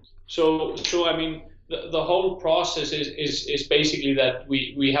seawater. So I mean, the whole process is basically that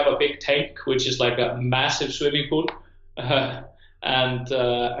we have a big tank, which is like a massive swimming pool. And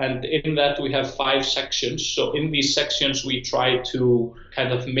in that we have 5 sections. So in these sections, we try to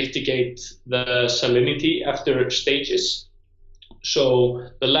kind of mitigate the salinity after stages. So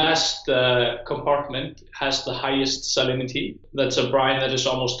the last compartment has the highest salinity. That's a brine that is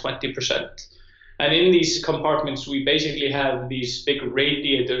almost 20%. And in these compartments, we basically have these big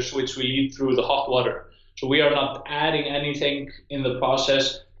radiators which we lead through the hot water. So we are not adding anything in the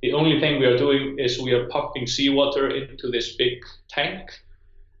process. The only thing we are doing is we are pumping seawater into this big tank,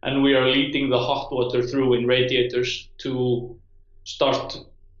 and we are leading the hot water through in radiators to start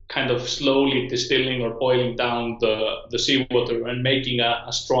kind of slowly distilling or boiling down the seawater and making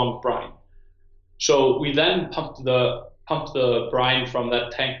a strong brine. So we then pump the brine from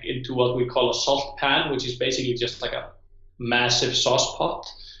that tank into what we call a salt pan, which is basically just like a massive sauce pot.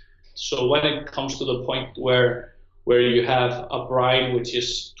 So when it comes to the point where you have a brine which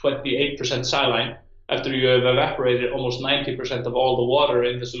is 28% saline, after you have evaporated almost 90% of all the water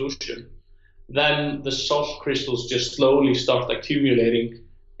in the solution, then the salt crystals just slowly start accumulating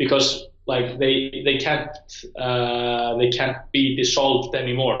because like they can't be dissolved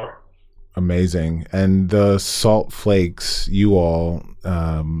anymore. Amazing. And the salt flakes you all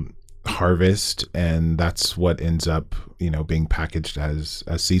harvest, and that's what ends up, being packaged as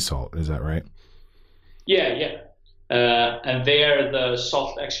sea salt. Is that right? Yeah. And there the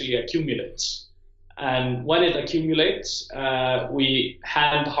salt actually accumulates. And when it accumulates, we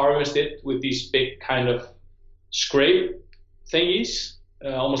hand harvest it with these big kind of scrape thingies,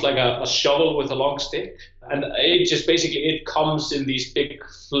 almost like a shovel with a long stick. And it comes in these big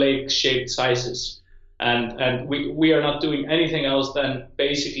flake-shaped sizes. And we are not doing anything else than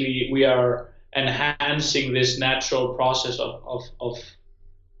basically we are enhancing this natural process of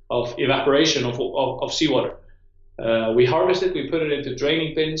evaporation of seawater. We harvest it, we put it into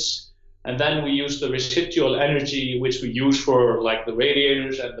draining bins, and then we use the residual energy, which we use for like the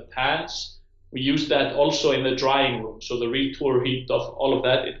radiators and the pans. We use that also in the drying room. So the retour heat of all of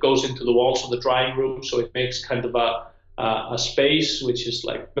that, it goes into the walls of the drying room. So it makes kind of a space which is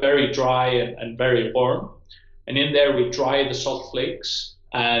like very dry and very warm. And in there we dry the salt flakes,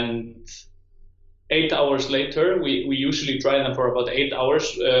 and 8 hours later, we usually dry them for about 8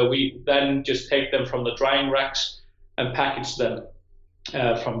 hours. We then just take them from the drying racks and package them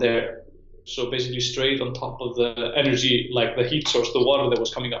from there. So basically straight on top of the energy, like the heat source, the water that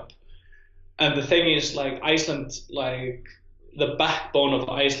was coming up. And the thing is, like Iceland, like the backbone of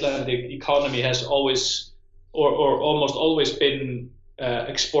the Icelandic economy has always, or almost always been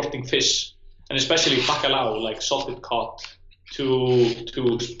exporting fish, and especially bacalhau, like salted cod, to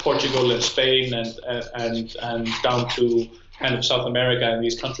Portugal and Spain and down to kind of South America and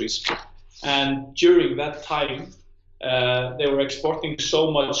these countries. And during that time, they were exporting so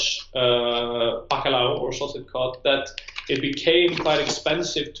much bacalhau or salted cod that it became quite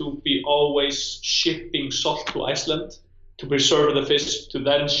expensive to be always shipping salt to Iceland to preserve the fish, to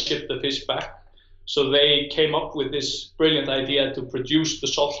then ship the fish back. So they came up with this brilliant idea to produce the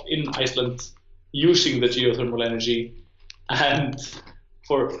salt in Iceland using the geothermal energy and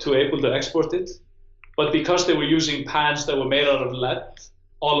to able to export it. But because they were using pans that were made out of lead,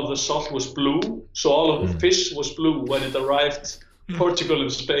 all of the salt was blue. So all of the fish was blue when it arrived in Portugal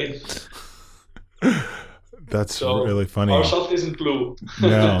and Spain. That's really funny. Our salt isn't blue.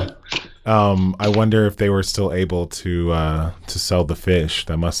 No. I wonder if they were still able to sell the fish.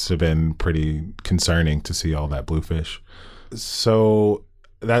 That must have been pretty concerning to see all that blue fish. So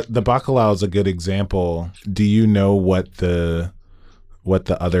that the bacalhau is a good example. Do you know what the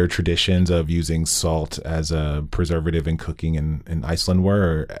other traditions of using salt as a preservative in cooking in Iceland were?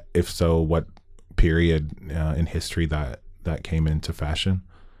 Or if so, what period in history that came into fashion?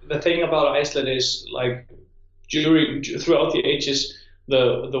 The thing about Iceland is like throughout the ages,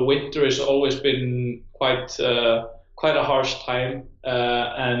 the winter has always been quite a harsh time,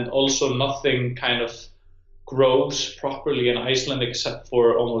 and also nothing kind of grows properly in Iceland except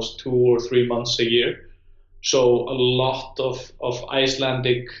for almost 2 or 3 months a year. So a lot of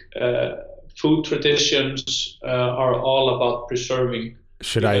Icelandic food traditions are all about preserving.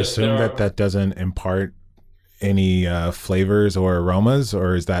 Should I assume that doesn't impart any flavors or aromas,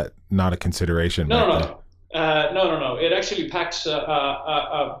 or is that not a consideration? No. It actually packs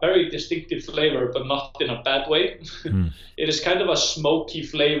a very distinctive flavor, but not in a bad way. It is kind of a smoky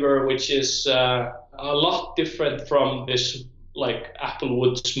flavor, which is a lot different from this like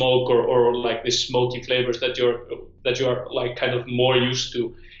applewood smoke or like this smoky flavors that you are like kind of more used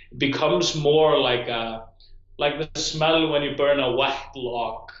to. It becomes more like the smell when you burn a wet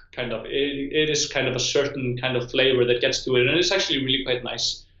log. Kind of, it is kind of a certain kind of flavor that gets to it, and it's actually really quite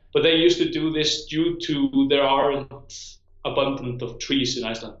nice. But they used to do this due to there aren't abundant of trees in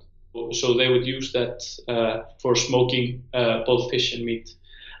Iceland, so they would use that for smoking both fish and meat,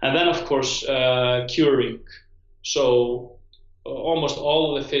 and then of course curing. So almost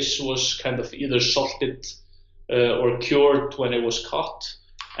all the fish was kind of either salted or cured when it was caught,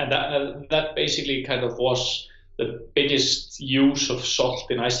 and that basically kind of was the biggest use of salt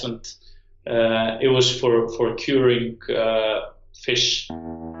in Iceland. It was for curing fish.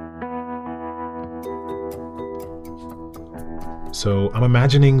 So I'm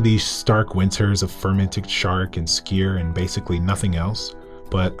imagining these stark winters of fermented shark and skyr and basically nothing else.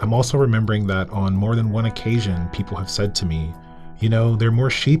 But I'm also remembering that on more than one occasion, people have said to me, you know, there are more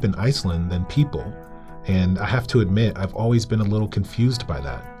sheep in Iceland than people. And I have to admit, I've always been a little confused by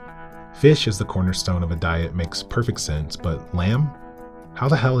that. Fish as the cornerstone of a diet makes perfect sense, but lamb? How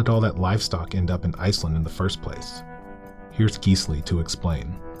the hell did all that livestock end up in Iceland in the first place? Here's Gisli to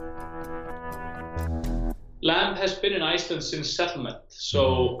explain. Lamb has been in Iceland since settlement,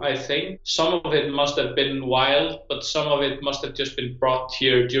 so I think some of it must have been wild, but some of it must have just been brought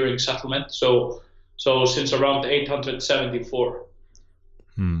here during settlement, so since around 874.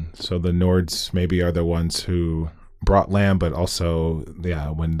 So the Nords maybe are the ones who brought lamb, but also,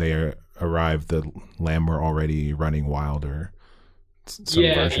 when they arrived, the lamb were already running wild or some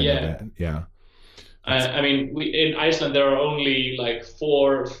version of it. Yeah. I mean, in Iceland, there are only like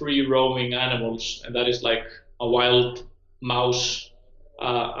 4 free roaming animals, and that is like a wild mouse,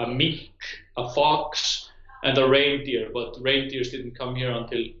 a mink, a fox, and a reindeer. But reindeers didn't come here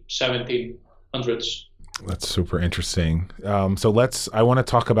until 1700s. That's super interesting. So I want to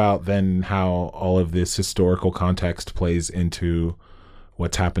talk about then how all of this historical context plays into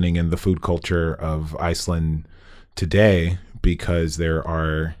what's happening in the food culture of Iceland today, because there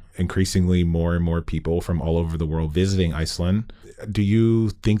are increasingly more and more people from all over the world visiting Iceland. Do you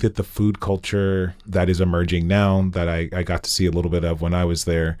think that the food culture that is emerging now, that I got to see a little bit of when I was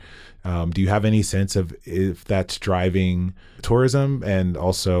there, do you have any sense of if that's driving tourism, and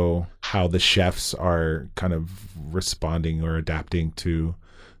also how the chefs are kind of responding or adapting to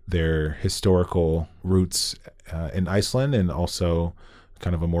their historical roots in Iceland, and also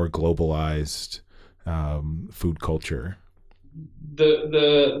kind of a more globalized food culture?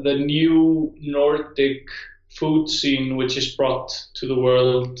 The new Nordic food scene, which is brought to the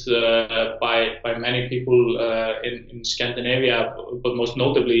world by many people in Scandinavia, but most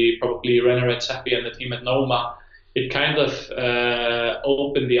notably probably René Redzepi and the team at Noma, it kind of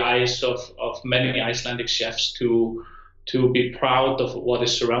opened the eyes of many Icelandic chefs to be proud of what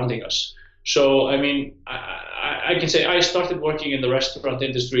is surrounding us. So, I mean, I can say I started working in the restaurant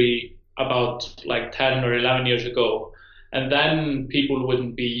industry about like 10 or 11 years ago. And then people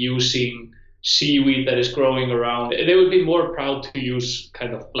wouldn't be using seaweed that is growing around. They would be more proud to use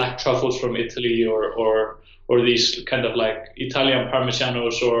kind of black truffles from Italy or these kind of like Italian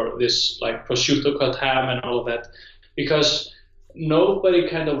parmigianos or this like prosciutto cut ham and all of that, because nobody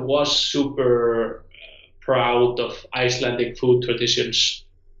kind of was super proud of Icelandic food traditions.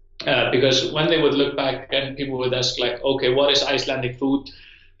 Because when they would look back and people would ask like, okay, what is Icelandic food?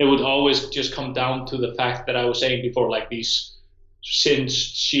 It would always just come down to the fact that I was saying before, like these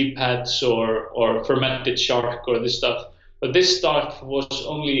singed sheep heads or fermented shark or this stuff. But this stuff was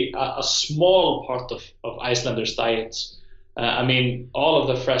only a small part of Icelanders' diets. I mean, all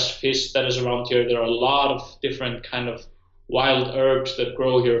of the fresh fish that is around here, there are a lot of different kind of wild herbs that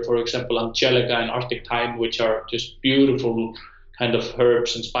grow here. For example, angelica and Arctic thyme, which are just beautiful kind of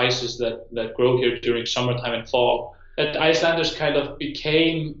herbs and spices that grow here during summertime and fall, that Icelanders kind of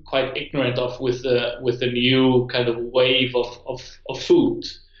became quite ignorant of with the new kind of wave of food.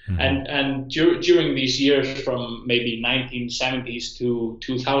 Mm-hmm. And during these years from maybe 1970s to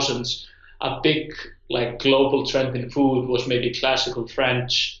 2000s, a big like global trend in food was maybe classical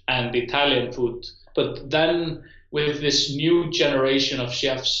French and Italian food. But then with this new generation of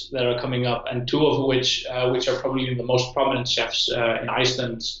chefs that are coming up, and 2 of which are probably the most prominent chefs in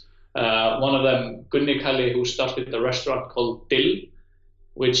Iceland. One of them, Gunni Kalli, who started a restaurant called Dill,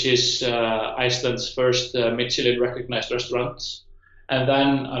 which is Iceland's first Michelin-recognized restaurant. And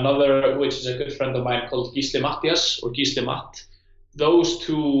then another, which is a good friend of mine, called Gisli Mattias, or Gisli Matt. Those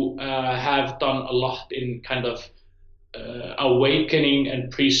 2 have done a lot in kind of awakening and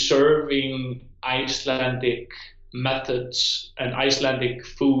preserving Icelandic methods and Icelandic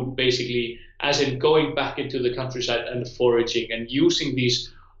food, basically, as in going back into the countryside and foraging and using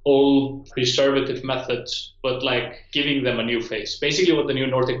these old preservative methods, but like giving them a new face. Basically what the new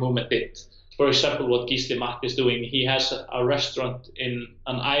Nordic movement did. For example, what Gisli Matt is doing, he has a restaurant in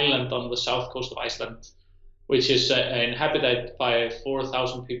an island on the south coast of Iceland, which is inhabited by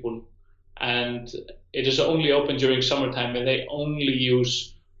 4,000 people. And it is only open during summertime, and they only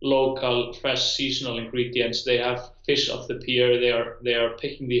use local, fresh, seasonal ingredients. They have fish off the pier. They are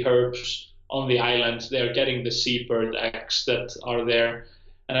picking the herbs on the island. They are getting the seabird eggs that are there.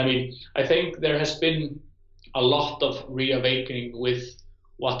 And I mean, I think there has been a lot of reawakening with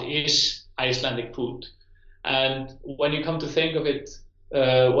what is Icelandic food. And when you come to think of it,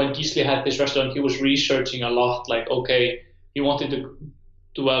 when Gisli had this restaurant, he was researching a lot, like, okay, he wanted to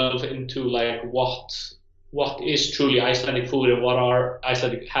delve into like what is truly Icelandic food and what are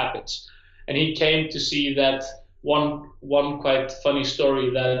Icelandic habits. And he came to see that one quite funny story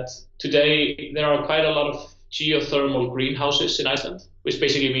that today there are quite a lot of geothermal greenhouses in Iceland, which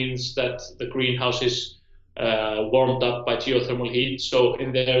basically means that the greenhouse is warmed up by geothermal heat. So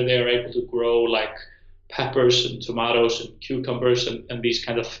in there they are able to grow like peppers and tomatoes and cucumbers and these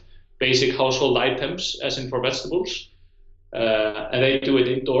kind of basic household items, as in for vegetables. And they do it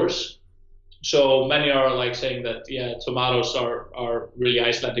indoors. So many are like saying that, yeah, tomatoes are really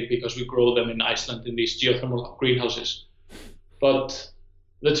Icelandic because we grow them in Iceland in these geothermal greenhouses. But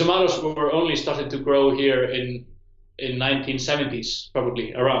the tomatoes were only started to grow here in 1970s,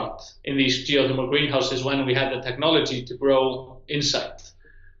 probably around, in these geothermal greenhouses when we had the technology to grow inside.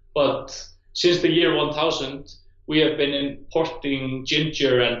 But since the year 1000, we have been importing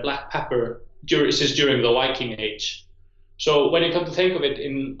ginger and black pepper since during the Viking Age. So when you come to think of it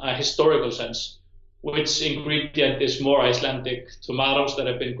in a historical sense, which ingredient is more Icelandic, tomatoes that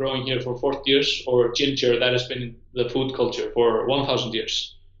have been growing here for 40 years or ginger that has been in the food culture for 1,000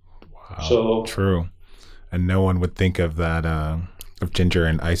 years? Wow, so true. And no one would think of that, of ginger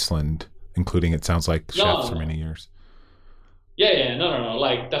in Iceland, including, it sounds like, chefs for many years. Yeah, no,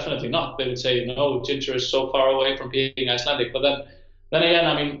 like definitely not. They would say, no, ginger is so far away from being Icelandic. But then again,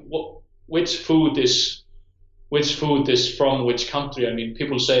 I mean, which food is from which country? I mean,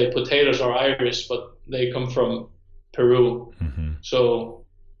 people say potatoes are Irish, but they come from Peru. Mm-hmm. So,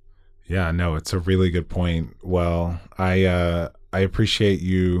 yeah, no, it's a really good point. Well, I appreciate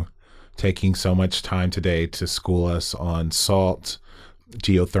you taking so much time today to school us on salt,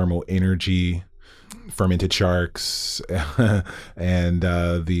 geothermal energy, fermented sharks, and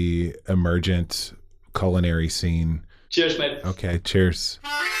the emergent culinary scene. Cheers, mate. Okay, cheers.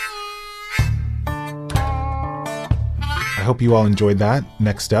 I hope you all enjoyed that.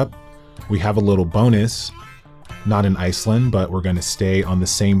 Next up, we have a little bonus. Not in Iceland, but we're going to stay on the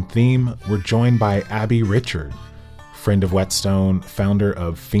same theme. We're joined by Abby Richard, friend of Whetstone, founder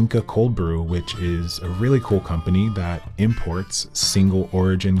of Finca Cold Brew, which is a really cool company that imports single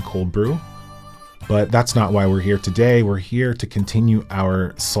origin cold brew. But that's not why we're here today. We're here to continue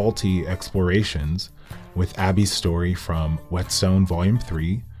our salty explorations with Abby's story from Whetstone Volume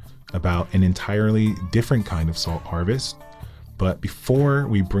 3 about an entirely different kind of salt harvest. But before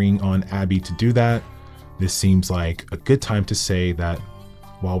we bring on Abby to do that, this seems like a good time to say that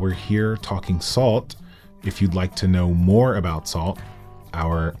while we're here talking salt, if you'd like to know more about salt,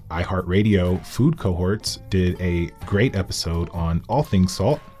 our iHeartRadio food cohorts did a great episode on all things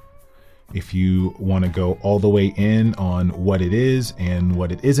salt. If you want to go all the way in on what it is and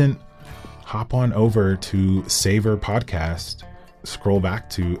what it isn't, hop on over to Savor Podcast, scroll back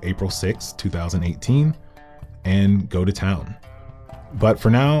to April 6, 2018, and go to town. But for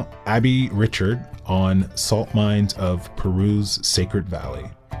now, Abby Richard on salt mines of Peru's Sacred Valley.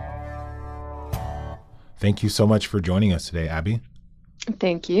 Thank you so much for joining us today, Abby.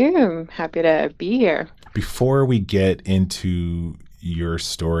 Thank you. I'm happy to be here. Before we get into your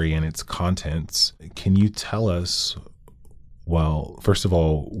story and its contents, can you tell us, well, first of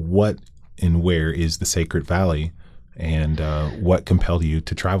all, what and where is the Sacred Valley, and what compelled you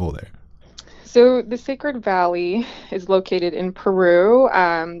to travel there? So the Sacred Valley is located in Peru.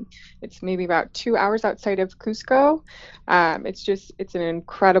 It's maybe about 2 hours outside of Cusco. It's an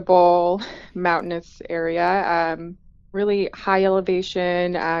incredible mountainous area, really high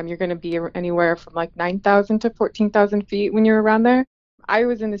elevation. You're going to be anywhere from like 9,000 to 14,000 feet when you're around there. I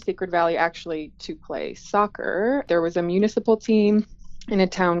was in the Sacred Valley actually to play soccer. There was a municipal team in a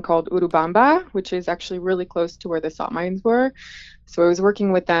town called Urubamba, which is actually really close to where the salt mines were. So I was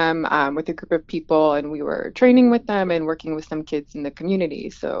working with them, with a group of people, and we were training with them and working with some kids in the community.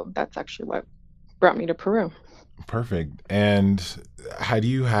 So that's actually what brought me to Peru. Perfect. And had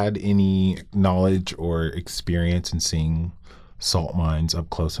you had any knowledge or experience in seeing salt mines up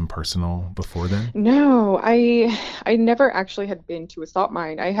close and personal before then? No, I never actually had been to a salt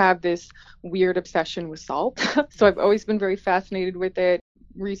mine. I have this weird obsession with salt. So I've always been very fascinated with it,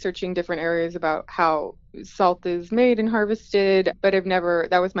 researching different areas about how salt is made and harvested, but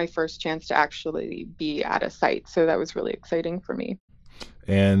that was my first chance to actually be at a site. So that was really exciting for me.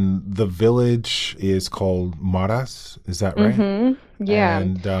 And the village is called Maras, is that right? Mm-hmm. Yeah.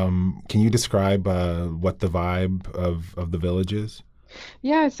 And can you describe what the vibe of the village is?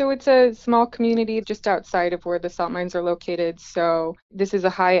 Yeah, so it's a small community just outside of where the salt mines are located. So this is a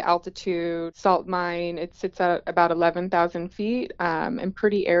high altitude salt mine. It sits at about 11,000 feet and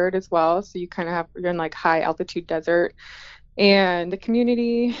pretty arid as well. So you're in like high altitude desert. And the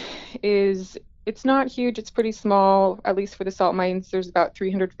community it's not huge. It's pretty small, at least for the salt mines. There's about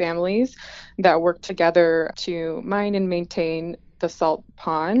 300 families that work together to mine and maintain the salt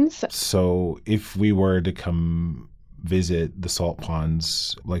ponds. So if we were to come visit the salt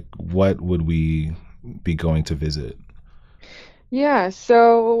ponds, like what would we be going to visit? Yeah,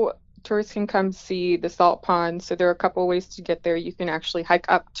 so tourists can come see the salt pond. So there are a couple ways to get there. You can actually hike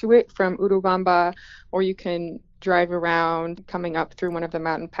up to it from Urubamba, or you can drive around coming up through one of the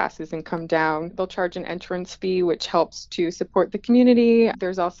mountain passes and come down. They'll charge an entrance fee, which helps to support the community.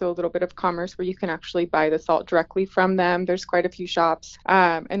 There's also a little bit of commerce where you can actually buy the salt directly from them. There's quite a few shops.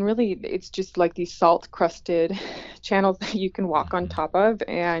 And really, it's just like these salt crusted channels that you can walk on top of,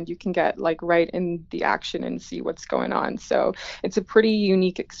 and you can get like right in the action and see what's going on. So it's a pretty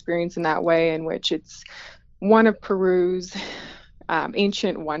unique experience in that way, in which it's one of Peru's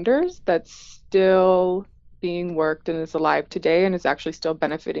ancient wonders that's still being worked and is alive today and is actually still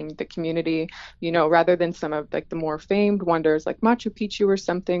benefiting the community, rather than some of like the more famed wonders like Machu Picchu or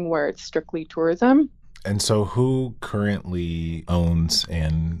something where it's strictly tourism. And so who currently owns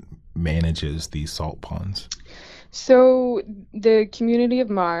and manages these salt ponds? So the community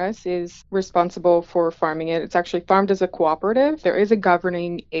of Maras is responsible for farming it. It's actually farmed as a cooperative. There is a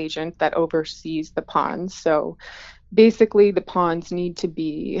governing agent that oversees the ponds. So basically, the ponds need to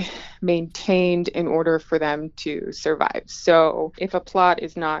be maintained in order for them to survive. So if a plot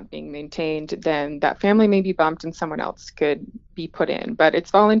is not being maintained, then that family may be bumped and someone else could be put in. But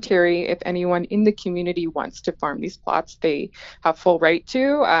it's voluntary. If anyone in the community wants to farm these plots, they have full right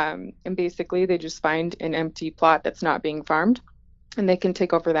to. And basically, they just find an empty plot that's not being farmed, and they can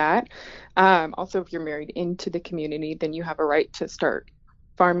take over that. Also, if you're married into the community, then you have a right to start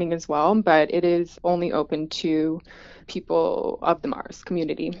farming as well, but it is only open to people of the Maras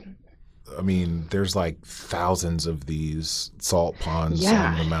community. I mean, there's like thousands of these salt ponds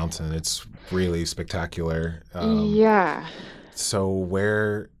on the mountain. It's really spectacular. Yeah. So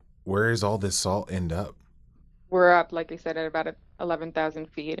where does all this salt end up? We're up, like I said, at about 11,000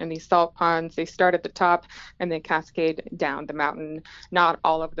 feet. And these salt ponds, they start at the top and they cascade down the mountain. Not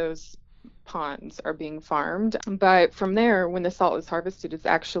all of those ponds are being farmed, but from there, when the salt is harvested, it's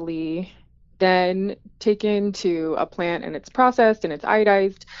actually then taken to a plant and it's processed and it's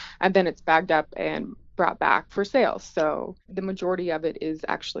iodized, and then it's bagged up and brought back for sale. So the majority of it is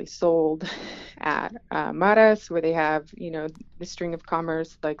actually sold at Maras, where they have, the string of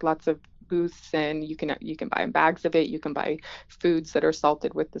commerce, like lots of booths, and you can buy bags of it. You can buy foods that are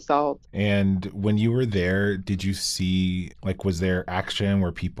salted with the salt. And when you were there, did you see, like, was there action?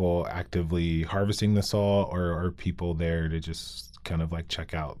 Were people actively harvesting the salt, or are people there to just kind of like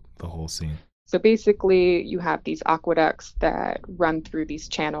check out the whole scene? So basically, you have these aqueducts that run through these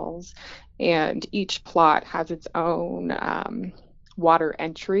channels, and each plot has its own water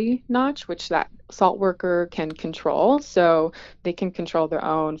entry notch, which that salt worker can control. So they can control their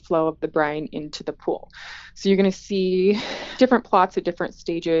own flow of the brine into the pool. So you're going to see different plots at different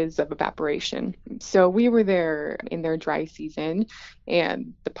stages of evaporation. So we were there in their dry season,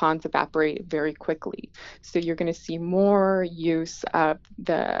 and the ponds evaporate very quickly. So you're going to see more use of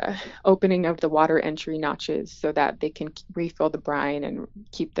the opening of the water entry notches so that they can refill the brine and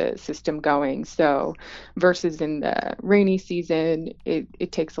keep the system going. So versus in the rainy season,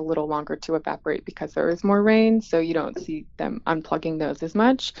 it takes a little longer to evaporate because there is more rain. So you don't see them unplugging those as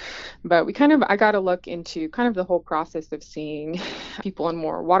much. But I got to look into kind of the whole process of seeing people in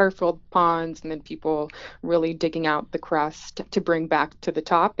more water-filled ponds, and then people really digging out the crust to bring back to the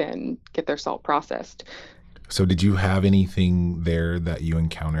top and get their salt processed. So did you have anything there that you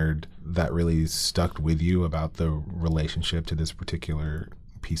encountered that really stuck with you about the relationship to this particular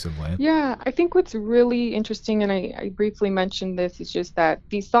piece of land? Yeah, I think what's really interesting, and I briefly mentioned this, is just that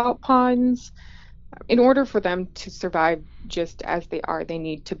these salt ponds, in order for them to survive just as they are, they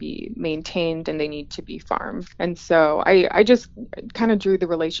need to be maintained and they need to be farmed. And so I just kind of drew the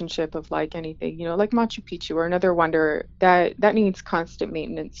relationship of like anything, like Machu Picchu or another wonder that needs constant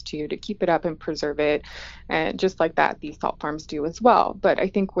maintenance to keep it up and preserve it. And just like that, these salt farms do as well. But I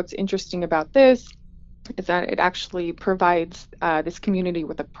think what's interesting about this is that it actually provides this community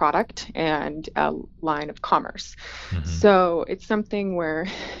with a product and a line of commerce. Mm-hmm. So it's something where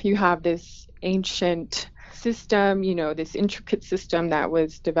you have this ancient system, this intricate system that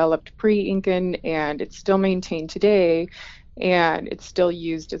was developed pre-Incan, and it's still maintained today, and it's still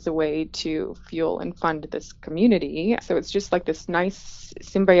used as a way to fuel and fund this community. So it's just like this nice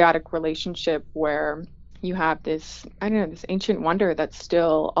symbiotic relationship where you have this ancient wonder that's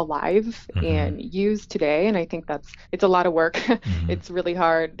still alive and used today. And I think it's a lot of work. It's really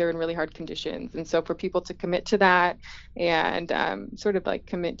hard. They're in really hard conditions. And so for people to commit to that and sort of like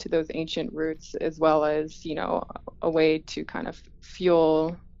commit to those ancient roots, as well as, a way to kind of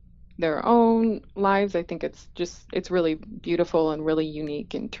fuel their own lives. I think it's really beautiful and really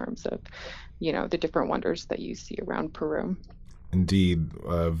unique in terms of, the different wonders that you see around Peru. Indeed,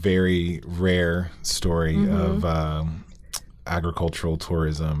 a very rare story of agricultural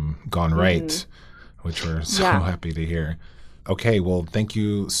tourism gone right, which we're so happy to hear. Okay, well, thank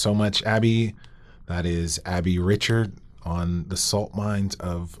you so much, Abby. That is Abby Richard on the salt mines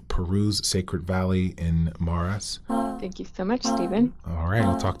of Peru's Sacred Valley in Maras. Thank you so much, Stephen. All right,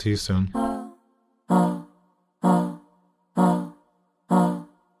 I'll talk to you soon.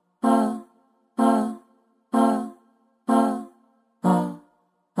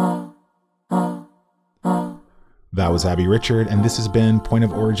 That was Abby Richard, and this has been Point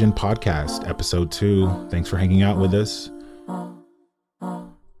of Origin Podcast, Episode 2. Thanks for hanging out with us.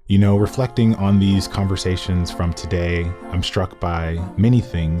 Reflecting on these conversations from today, I'm struck by many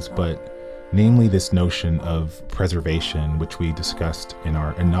things, but namely this notion of preservation, which we discussed in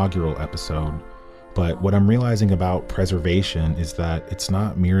our inaugural episode. But what I'm realizing about preservation is that it's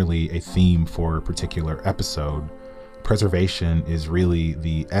not merely a theme for a particular episode. Preservation is really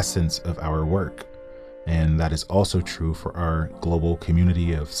the essence of our work. And that is also true for our global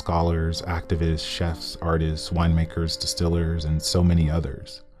community of scholars, activists, chefs, artists, winemakers, distillers, and so many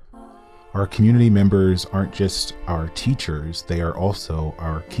others. Our community members aren't just our teachers, they are also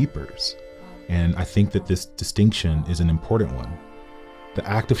our keepers. And I think that this distinction is an important one. The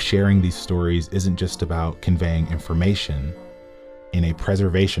act of sharing these stories isn't just about conveying information. In a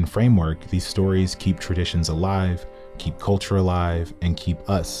preservation framework, these stories keep traditions alive, keep culture alive, and keep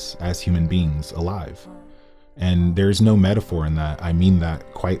us as human beings alive. And there's no metaphor in that. I mean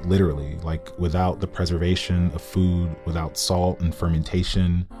that quite literally. Like, without the preservation of food, without salt and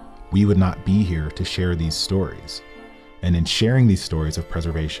fermentation, we would not be here to share these stories. And in sharing these stories of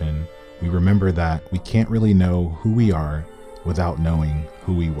preservation, we remember that we can't really know who we are without knowing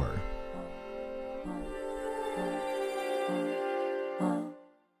who we were.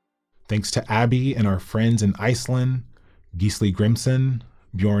 Thanks to Abby and our friends in Iceland, Gisli Grimson,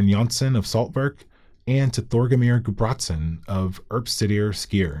 Bjorn Jonsson of Saltwerk, and to Thorgrimir Gudbrandsson of Erpstidir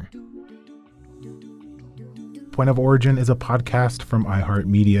Skier. Point of Origin is a podcast from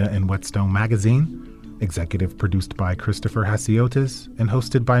iHeartMedia and Whetstone Magazine, executive produced by Christopher Hasiotis, and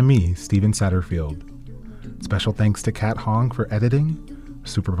hosted by me, Stephen Satterfield. Special thanks to Kat Hong for editing,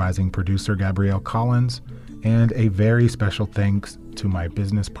 supervising producer Gabrielle Collins, and a very special thanks to my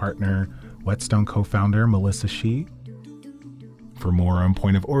business partner, Whetstone co-founder Melissa Shee. For more on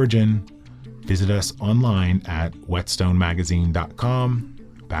Point of Origin, visit us online at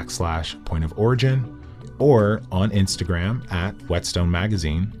whetstonemagazine.com/Point of Origin or on Instagram at Whetstone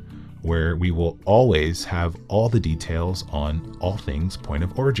Magazine, where we will always have all the details on all things Point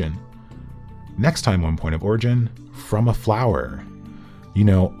of Origin. Next time on Point of Origin, from a flower.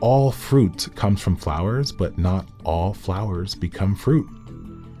 All fruit comes from flowers, but not all flowers become fruit.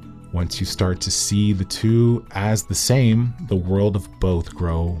 Once you start to see the two as the same, the world of both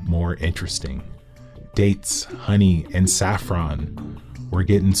grow more interesting. Dates, honey, and saffron. We're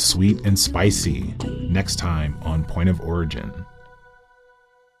getting sweet and spicy. Next time on Point of Origin.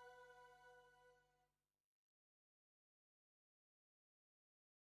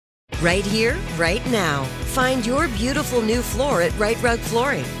 Right here, right now. Find your beautiful new floor at Right Rug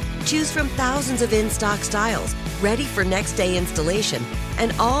Flooring. Choose from thousands of in-stock styles, ready for next day installation,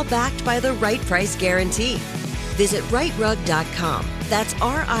 and all backed by the right price guarantee. Visit rightrug.com. That's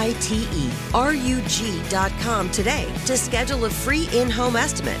RITERUG.com today to schedule a free in-home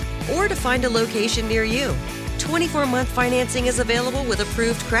estimate or to find a location near you. 24-month financing is available with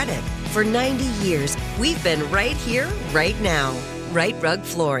approved credit. For 90 years, we've been right here, right now. Right Rug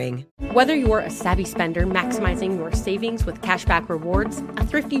Flooring. Whether you're a savvy spender maximizing your savings with cashback rewards, a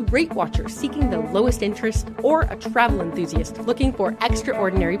thrifty rate watcher seeking the lowest interest, or a travel enthusiast looking for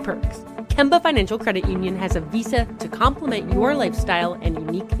extraordinary perks, Kemba Financial Credit Union has a visa to complement your lifestyle and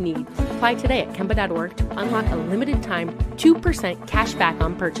unique needs. Apply today at Kemba.org to unlock a limited time 2% cash back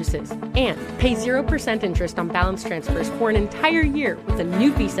on purchases and pay 0% interest on balance transfers for an entire year with a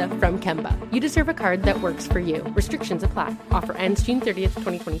new visa from Kemba. You deserve a card that works for you. Restrictions apply. Offer ends June 30th,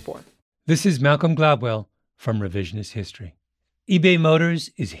 2024. This is Malcolm Gladwell from Revisionist History. eBay Motors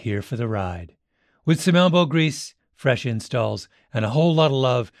is here for the ride. With some elbow grease, fresh installs, and a whole lot of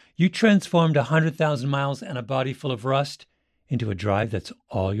love, you transformed 100,000 miles and a body full of rust into a drive that's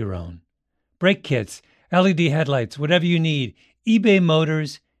all your own. Brake kits, LED headlights, whatever you need, eBay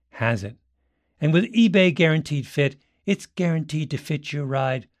Motors has it. And with eBay Guaranteed Fit, it's guaranteed to fit your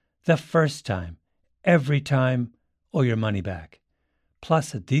ride the first time, every time, or your money back.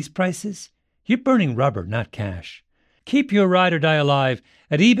 Plus, at these prices, you're burning rubber, not cash. Keep your ride or die alive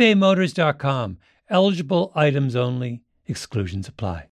at ebaymotors.com. Eligible items only. Exclusions apply.